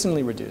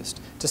increasingly reduced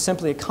to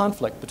simply a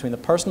conflict between the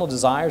personal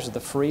desires of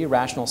the free,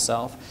 rational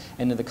self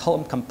and the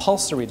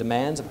compulsory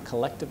demands of a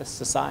collectivist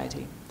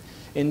society.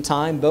 In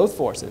time, both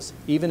forces,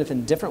 even if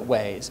in different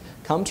ways,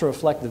 come to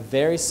reflect the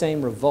very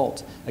same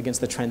revolt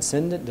against the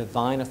transcendent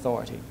divine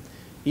authority.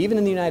 Even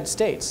in the United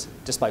States,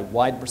 despite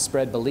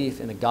widespread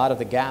belief in the God of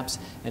the gaps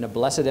and a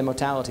blessed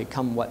immortality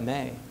come what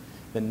may,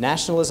 the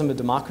nationalism of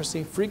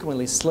democracy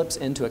frequently slips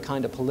into a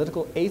kind of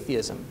political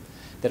atheism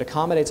that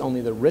accommodates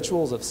only the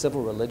rituals of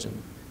civil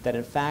religion, that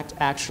in fact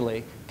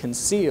actually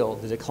conceal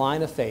the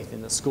decline of faith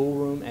in the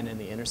schoolroom and in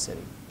the inner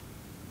city."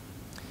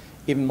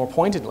 Even more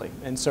pointedly,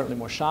 and certainly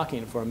more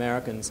shocking for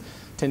Americans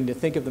tending to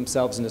think of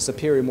themselves in a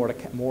superior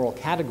moral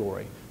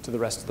category to the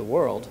rest of the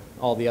world,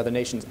 all the other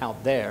nations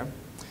out there,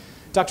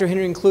 Dr.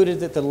 Henry included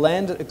the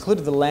land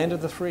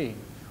of the free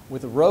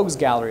with a rogues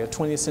gallery of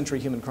 20th century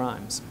human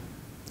crimes.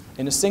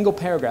 In a single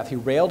paragraph, he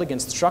railed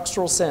against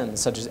structural sins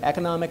such as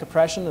economic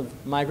oppression of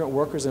migrant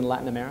workers in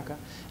Latin America,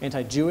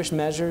 anti-Jewish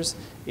measures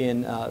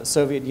in the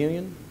Soviet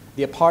Union,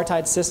 the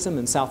apartheid system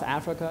in South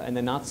Africa, and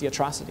the Nazi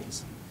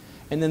atrocities.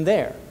 And then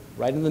there,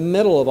 right in the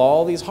middle of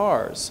all these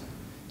horrors,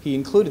 he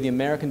included the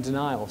American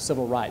denial of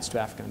civil rights to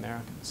African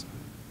Americans.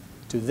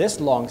 To this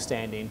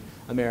long-standing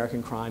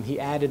American crime, he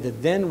added the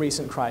then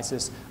recent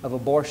crisis of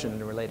abortion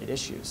and related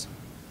issues.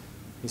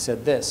 He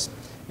said this,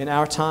 "In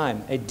our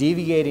time, a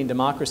deviating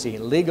democracy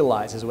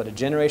legalizes what a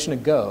generation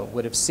ago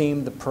would have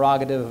seemed the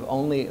prerogative of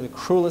only the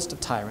cruelest of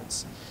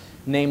tyrants,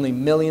 namely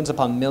millions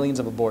upon millions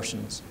of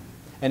abortions.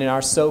 And in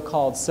our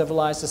so-called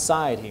civilized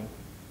society,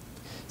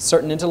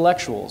 certain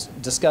intellectuals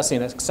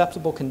discussing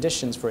acceptable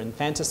conditions for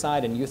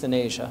infanticide and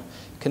euthanasia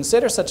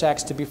consider such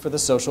acts to be for the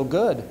social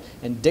good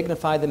and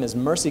dignify them as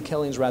mercy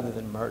killings rather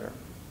than murder."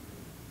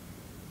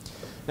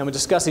 Now, when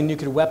discussing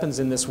nuclear weapons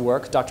in this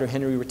work, Dr.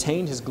 Henry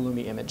retained his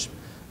gloomy image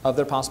of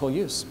their possible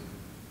use.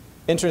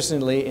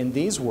 Interestingly, in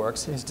these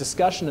works, his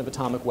discussion of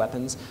atomic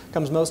weapons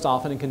comes most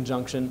often in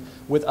conjunction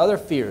with other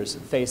fears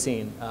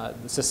facing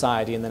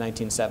society in the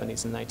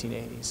 1970s and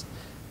 1980s.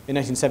 In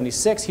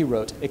 1976, he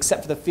wrote,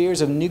 "Except for the fears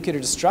of nuclear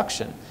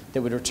destruction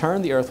that would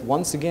return the Earth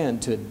once again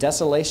to a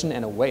desolation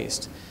and a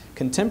waste,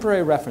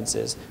 contemporary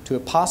references to a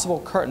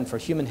possible curtain for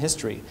human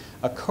history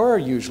occur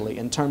usually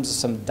in terms of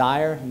some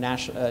dire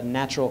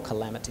natural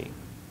calamity."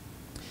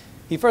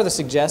 He further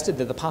suggested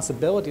that the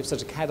possibility of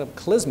such a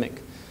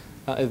cataclysmic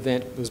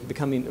event was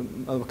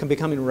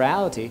becoming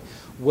reality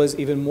was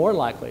even more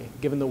likely,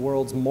 given the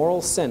world's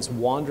moral sense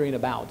wandering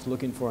about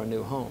looking for a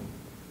new home.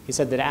 He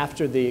said that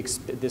after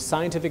the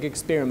scientific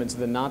experiments of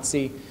the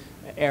Nazi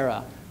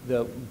era,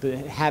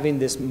 having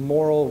this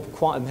moral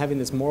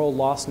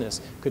lostness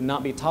could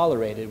not be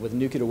tolerated with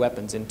nuclear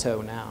weapons in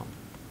tow now.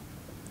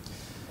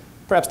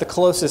 Perhaps the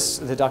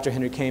closest that Dr.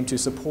 Henry came to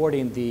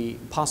supporting the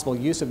possible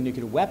use of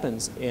nuclear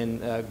weapons in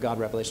God,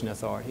 Revelation,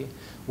 Authority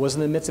was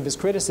in the midst of his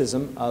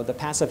criticism of the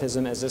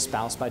pacifism as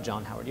espoused by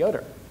John Howard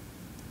Yoder.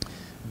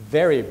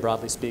 Very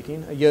broadly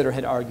speaking, Yoder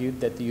had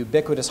argued that the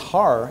ubiquitous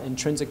horror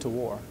intrinsic to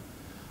war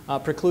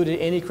precluded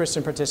any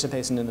Christian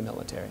participation in the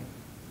military.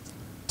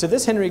 To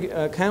this, Henry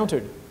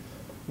countered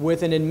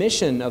with an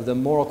admission of the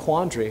moral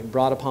quandary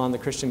brought upon the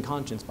Christian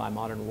conscience by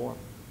modern war,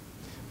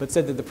 but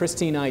said that the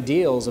pristine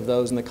ideals of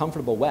those in the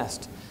comfortable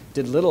West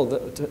did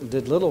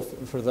little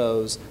for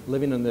those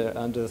living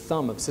under the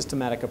thumb of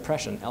systematic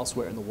oppression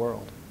elsewhere in the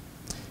world.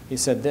 He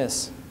said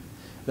this: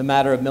 "The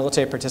matter of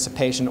military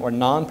participation or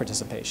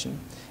non-participation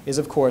is,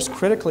 of course,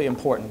 critically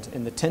important,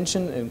 and the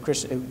tension in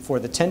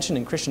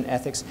Christian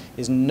ethics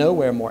is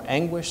nowhere more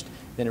anguished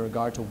than in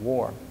regard to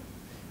war.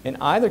 In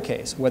either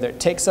case, whether it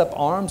takes up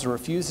arms or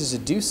refuses to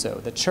do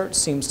so, the Church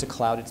seems to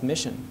cloud its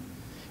mission.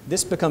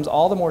 This becomes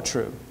all the more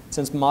true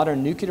since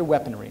modern nuclear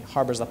weaponry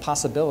harbors the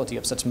possibility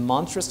of such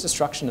monstrous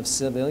destruction of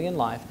civilian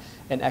life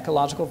and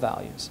ecological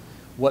values.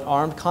 What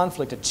armed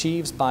conflict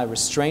achieves by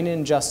restraining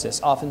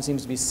injustice often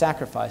seems to be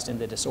sacrificed in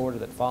the disorder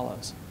that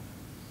follows.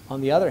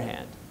 On the other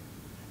hand,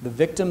 the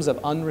victims of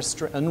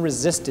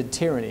unresisted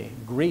tyranny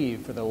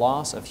grieve for the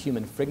loss of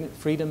human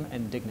freedom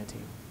and dignity."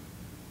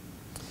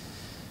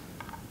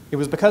 It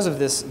was because of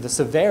the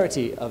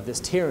severity of this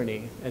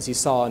tyranny, as he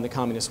saw in the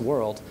communist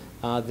world,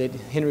 that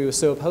Henry was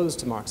so opposed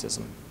to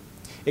Marxism.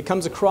 It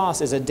comes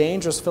across as a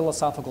dangerous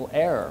philosophical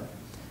error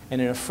and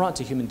an affront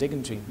to human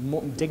dignity,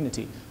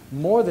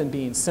 more than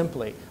being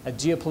simply a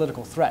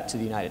geopolitical threat to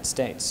the United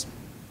States.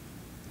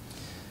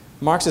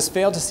 Marxists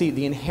failed to see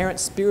the inherent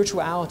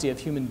spirituality of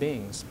human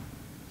beings.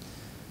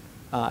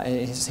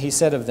 He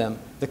said of them,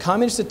 "The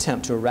communist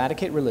attempt to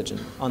eradicate religion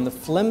on the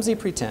flimsy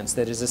pretense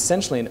that it is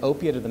essentially an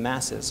opiate of the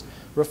masses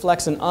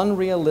reflects an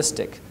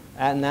unrealistic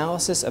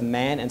analysis of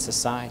man and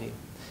society,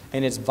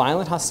 and its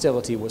violent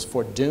hostility was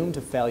foredoomed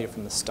to failure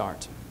from the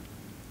start."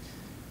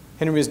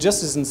 Henry was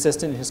just as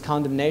insistent in his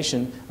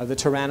condemnation of the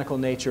tyrannical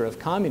nature of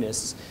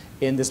communists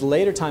in this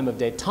later time of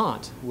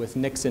détente with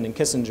Nixon and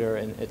Kissinger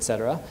and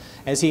etc.,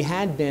 as he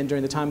had been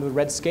during the time of the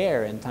Red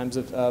Scare and times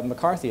of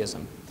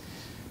McCarthyism.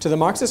 To the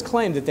Marxist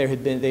claim that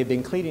they've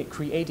been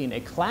creating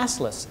a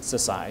classless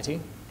society,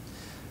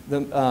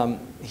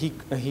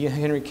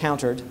 Henry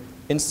countered,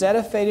 "Instead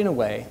of fading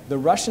away, the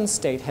Russian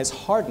state has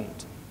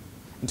hardened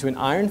into an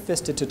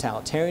iron-fisted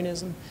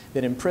totalitarianism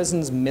that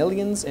imprisons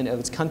millions of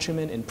its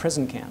countrymen in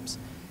prison camps.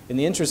 In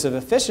the interest of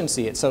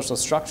efficiency, its social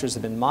structures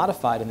have been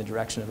modified in the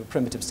direction of a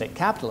primitive state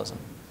capitalism.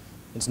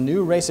 Its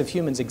new race of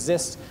humans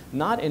exists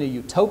not in a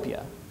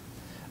utopia,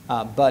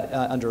 but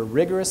under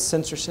rigorous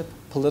censorship,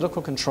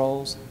 political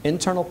controls,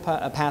 internal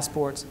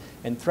passports,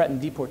 and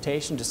threatened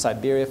deportation to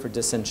Siberia for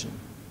dissension."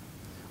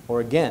 Or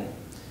again,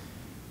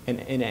 in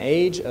an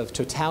age of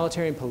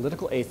totalitarian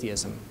political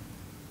atheism,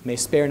 may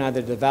spare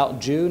neither devout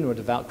Jew nor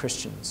devout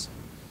Christians.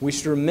 We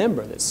should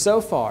remember that so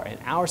far in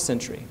our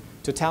century,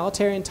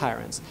 totalitarian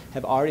tyrants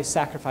have already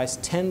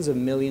sacrificed tens of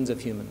millions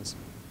of humans.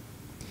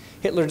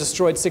 Hitler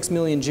destroyed 6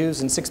 million Jews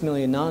and 6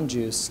 million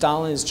non-Jews.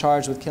 Stalin is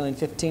charged with killing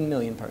 15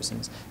 million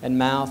persons, and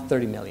Mao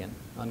 30 million,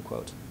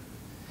 unquote.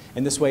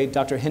 In this way,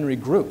 Dr. Henry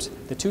grouped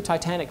the two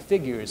titanic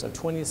figures of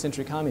 20th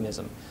century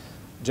communism,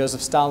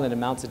 Joseph Stalin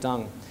and Mao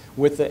Zedong,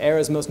 with the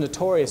era's most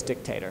notorious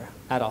dictator,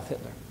 Adolf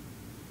Hitler.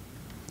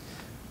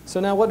 So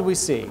now what do we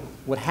see?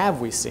 What have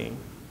we seen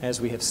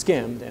as we have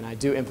skimmed, and I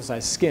do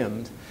emphasize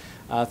skimmed,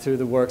 through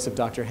the works of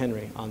Dr.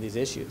 Henry on these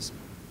issues?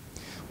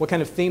 What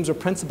kind of themes or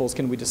principles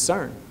can we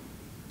discern?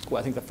 Well,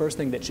 I think the first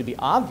thing that should be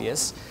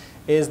obvious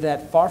is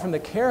that far from the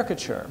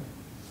caricature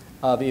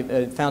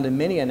found in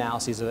many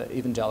analyses of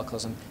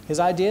evangelicalism, his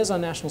ideas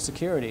on national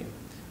security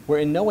were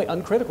in no way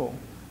uncritical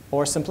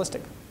or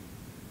simplistic.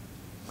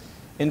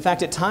 In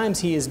fact, at times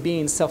he is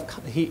being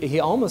he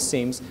almost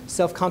seems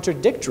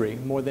self-contradictory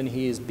more than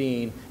he is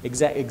being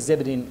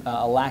exhibiting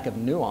a lack of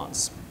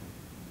nuance.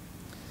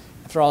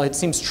 After all, it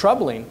seems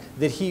troubling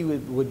that he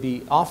would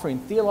be offering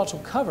theological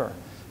cover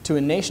to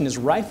a nation as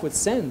rife with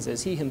sins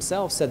as he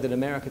himself said that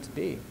America to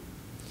be.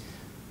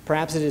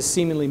 Perhaps it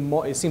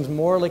seems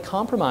morally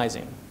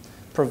compromising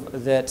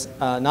that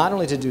not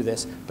only to do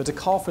this, but to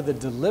call for the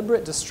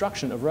deliberate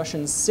destruction of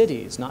Russian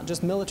cities, not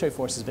just military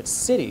forces, but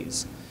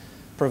cities,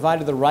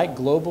 provided the right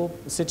global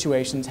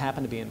situations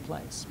happen to be in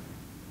place.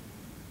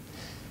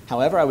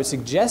 However, I would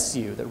suggest to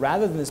you that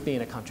rather than this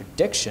being a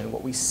contradiction,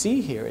 what we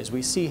see here is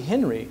we see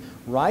Henry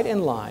right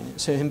in line,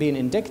 so him being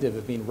indicative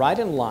of being right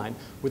in line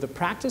with the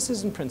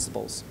practices and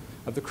principles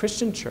of the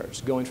Christian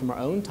church going from our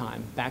own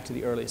time back to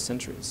the earliest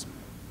centuries.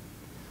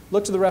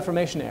 Look to the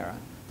Reformation era.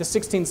 The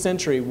 16th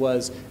century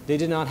they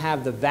did not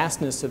have the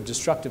vastness of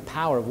destructive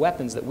power of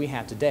weapons that we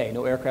have today.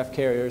 No aircraft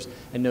carriers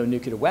and no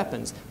nuclear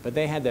weapons, but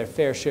they had their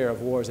fair share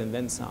of wars and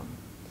then some.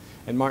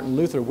 And Martin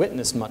Luther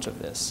witnessed much of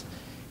this.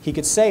 He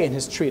could say in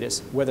his treatise,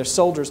 Whether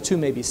Soldiers Too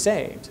May Be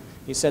Saved,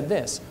 he said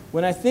this: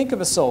 "When I think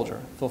of a soldier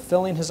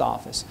fulfilling his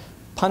office,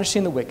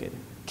 punishing the wicked,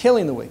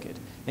 killing the wicked,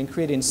 and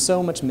creating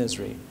so much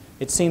misery,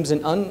 it seems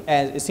an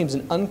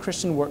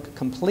unchristian work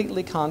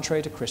completely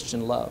contrary to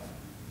Christian love.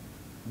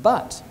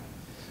 But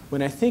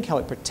when I think how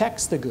it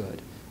protects the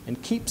good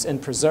and keeps and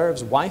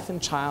preserves wife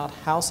and child,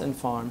 house and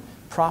farm,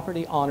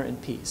 property, honor,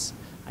 and peace,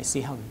 I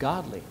see how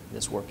godly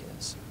this work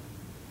is."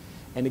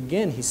 And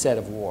again he said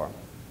of war,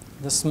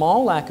 "The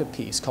small lack of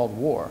peace called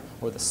war,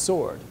 or the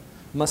sword,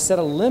 must set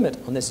a limit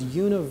on this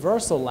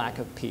universal lack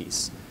of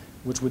peace,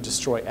 which would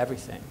destroy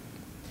everything."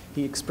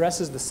 He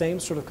expresses the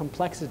same sort of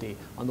complexity,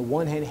 on the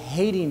one hand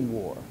hating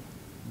war,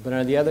 but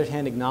on the other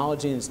hand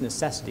acknowledging its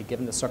necessity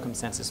given the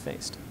circumstances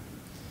faced.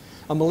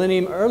 A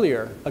millennium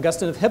earlier,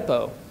 Augustine of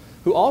Hippo,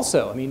 who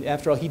also,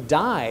 after all, he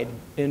died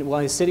while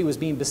his city was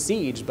being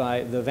besieged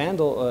by the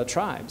Vandal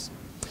tribes.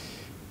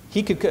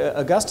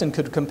 Augustine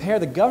could compare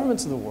the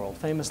governments of the world,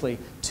 famously,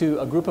 to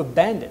a group of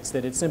bandits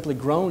that had simply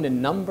grown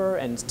in number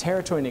and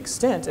territory and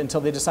extent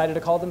until they decided to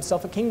call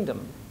themselves a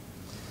kingdom.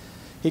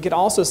 He could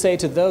also say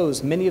to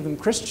those, many of them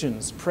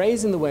Christians,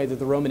 praising the way that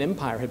the Roman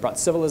Empire had brought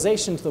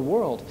civilization to the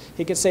world,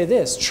 he could say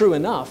this: "True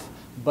enough,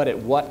 but at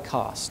what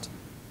cost?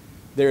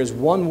 There is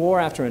one war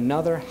after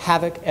another,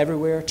 havoc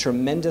everywhere,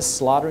 tremendous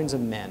slaughterings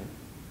of men."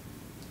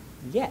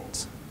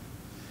 Yet,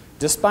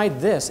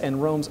 despite this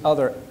and Rome's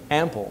other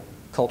ample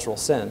cultural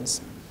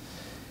sins,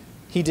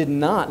 this did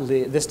not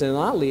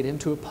lead him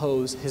to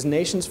oppose his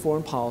nation's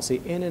foreign policy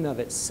in and of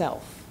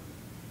itself.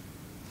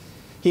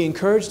 He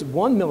encouraged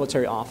one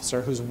military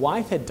officer whose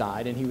wife had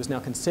died and he was now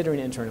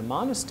considering entering a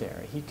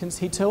monastery. He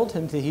told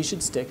him that he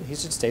should stay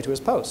to his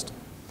post.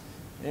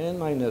 And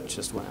my notes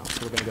just went out,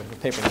 so we're going to go to the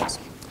paper notes.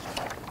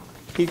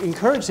 He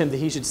encouraged him that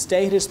he should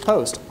stay at his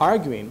post,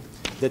 arguing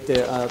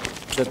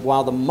that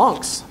while the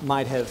monks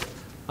might have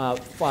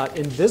fought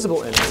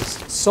invisible enemies,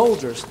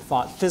 soldiers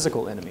fought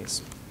physical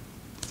enemies.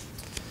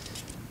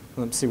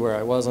 Let's see where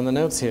I was on the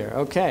notes here.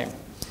 Okay.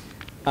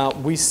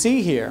 We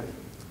see here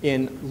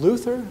in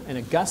Luther and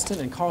Augustine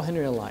and Carl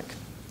Henry alike,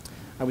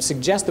 I would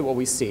suggest that what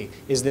we see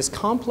is this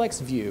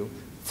complex view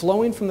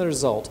flowing from the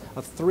result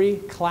of three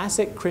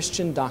classic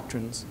Christian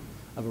doctrines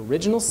of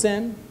original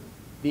sin,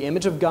 the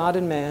image of God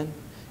in man,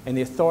 and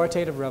the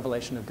authoritative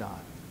revelation of God.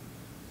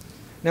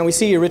 Now, we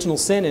see original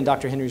sin in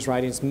Dr. Henry's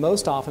writings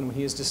most often when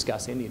he is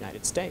discussing the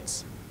United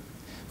States.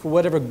 For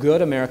whatever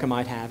good America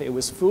might have, it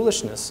was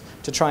foolishness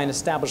to try and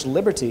establish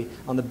liberty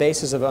on the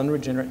basis of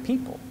unregenerate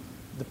people.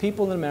 The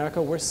people in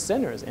America were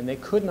sinners, and they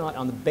could not,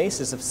 on the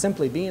basis of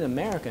simply being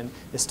American,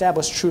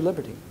 establish true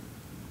liberty.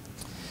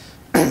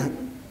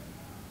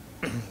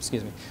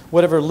 Excuse me.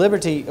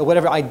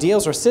 Whatever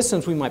ideals or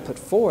systems we might put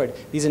forward,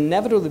 these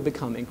inevitably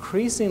become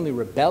increasingly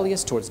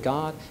rebellious towards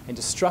God and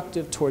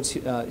destructive towards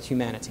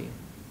humanity.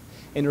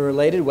 In a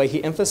related way,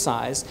 he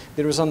emphasized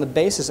that it was on the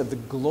basis of the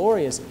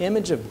glorious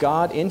image of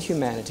God in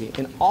humanity,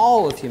 in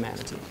all of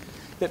humanity,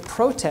 that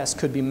protests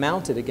could be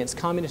mounted against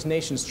communist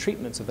nations'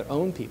 treatments of their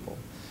own people,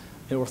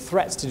 or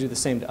threats to do the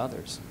same to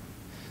others.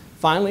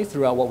 Finally,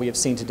 throughout what we have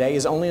seen today,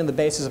 is only on the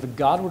basis of a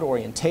Godward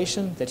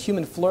orientation that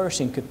human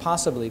flourishing could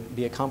possibly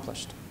be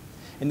accomplished.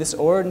 And this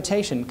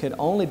orientation could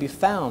only be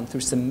found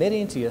through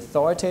submitting to the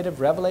authoritative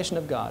revelation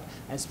of God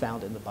as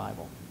found in the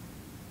Bible.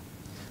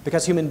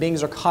 Because human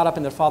beings are caught up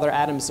in their father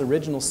Adam's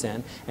original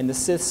sin, and the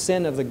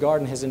sin of the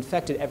garden has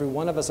infected every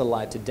one of us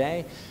alive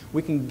today,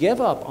 we can give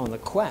up on the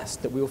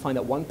quest that we will find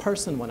that one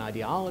person, one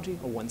ideology,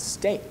 or one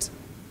state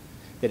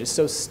that is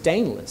so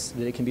stainless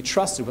that it can be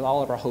trusted with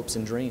all of our hopes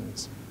and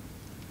dreams.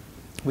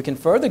 We can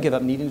further give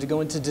up needing to go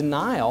into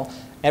denial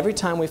every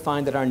time we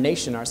find that our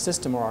nation, our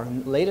system, or our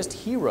latest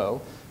hero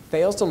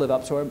fails to live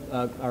up to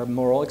our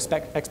moral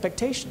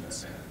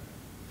expectations.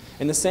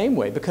 In the same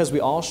way, because we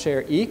all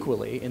share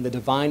equally in the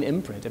divine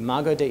imprint,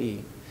 imago Dei,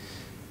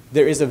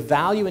 there is a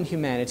value in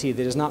humanity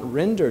that is not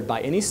rendered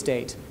by any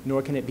state,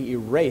 nor can it be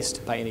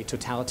erased by any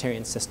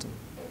totalitarian system.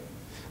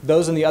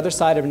 Those on the other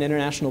side of an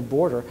international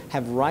border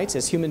have rights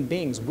as human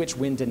beings which,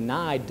 when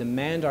denied,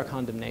 demand our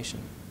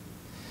condemnation.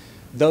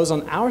 Those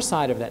on our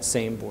side of that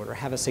same border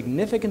have a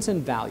significance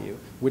and value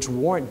which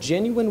warrant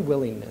genuine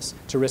willingness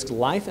to risk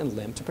life and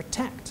limb to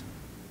protect.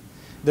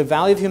 The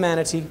value of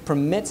humanity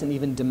permits and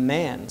even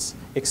demands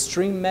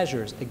extreme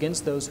measures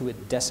against those who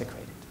it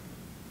desecrated.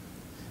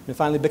 And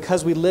finally,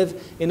 because we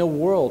live in a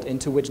world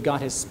into which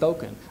God has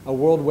spoken, a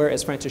world where,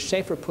 as Francis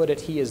Schaeffer put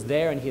it, He is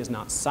there and He is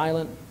not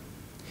silent,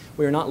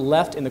 we are not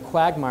left in the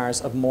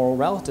quagmires of moral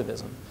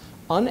relativism,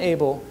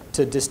 unable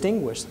to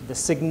distinguish the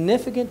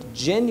significant,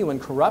 genuine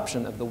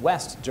corruption of the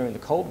West during the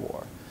Cold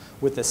War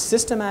with the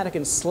systematic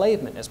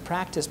enslavement as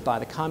practiced by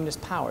the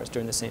communist powers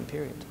during the same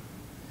period.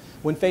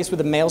 When faced with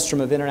the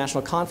maelstrom of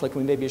international conflict,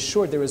 we may be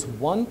assured there is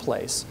one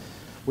place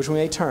which we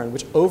may turn,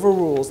 which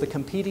overrules the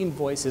competing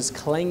voices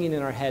clanging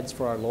in our heads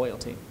for our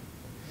loyalty.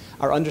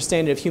 Our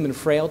understanding of human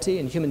frailty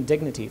and human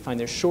dignity find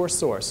their sure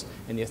source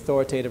in the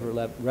authoritative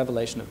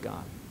revelation of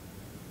God.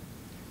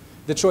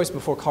 The choice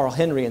before Carl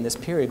Henry in this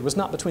period was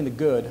not between the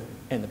good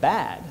and the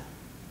bad,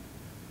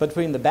 but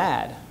between the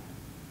bad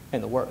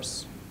and the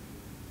worse.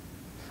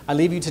 I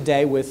leave you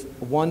today with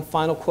one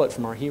final quote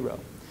from our hero.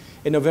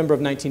 In November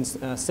of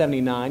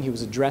 1979, he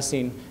was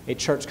addressing a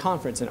church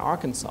conference in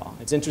Arkansas.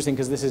 It's interesting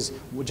because this is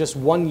just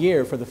 1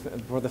 year for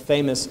the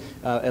famous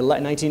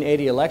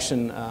 1980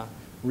 election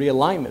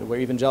realignment, where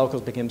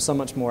evangelicals became so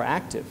much more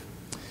active.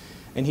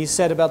 And he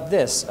said about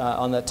this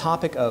on the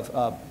topic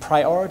of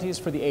priorities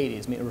for the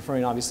 80s,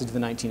 referring obviously to the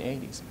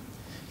 1980s.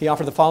 He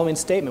offered the following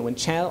statement when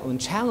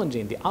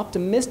challenging the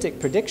optimistic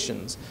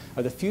predictions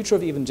of the future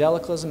of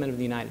evangelicalism and of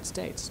the United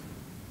States.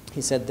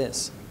 He said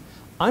this: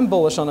 "I'm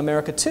bullish on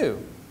America too,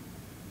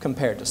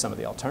 compared to some of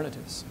the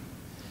alternatives.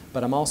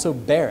 But I'm also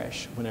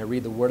bearish when I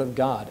read the Word of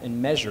God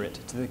and measure it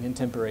to the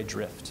contemporary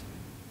drift.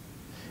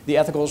 The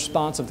ethical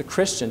response of the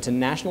Christian to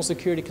national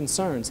security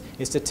concerns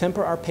is to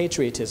temper our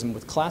patriotism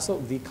with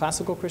the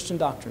classical Christian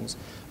doctrines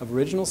of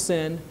original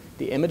sin,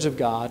 the image of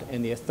God,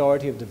 and the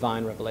authority of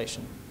divine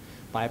revelation.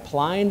 By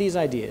applying these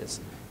ideas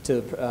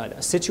to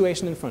a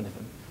situation in front of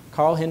him,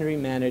 Carl Henry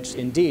managed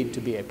indeed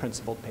to be a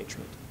principled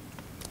patriot."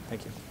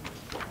 Thank you.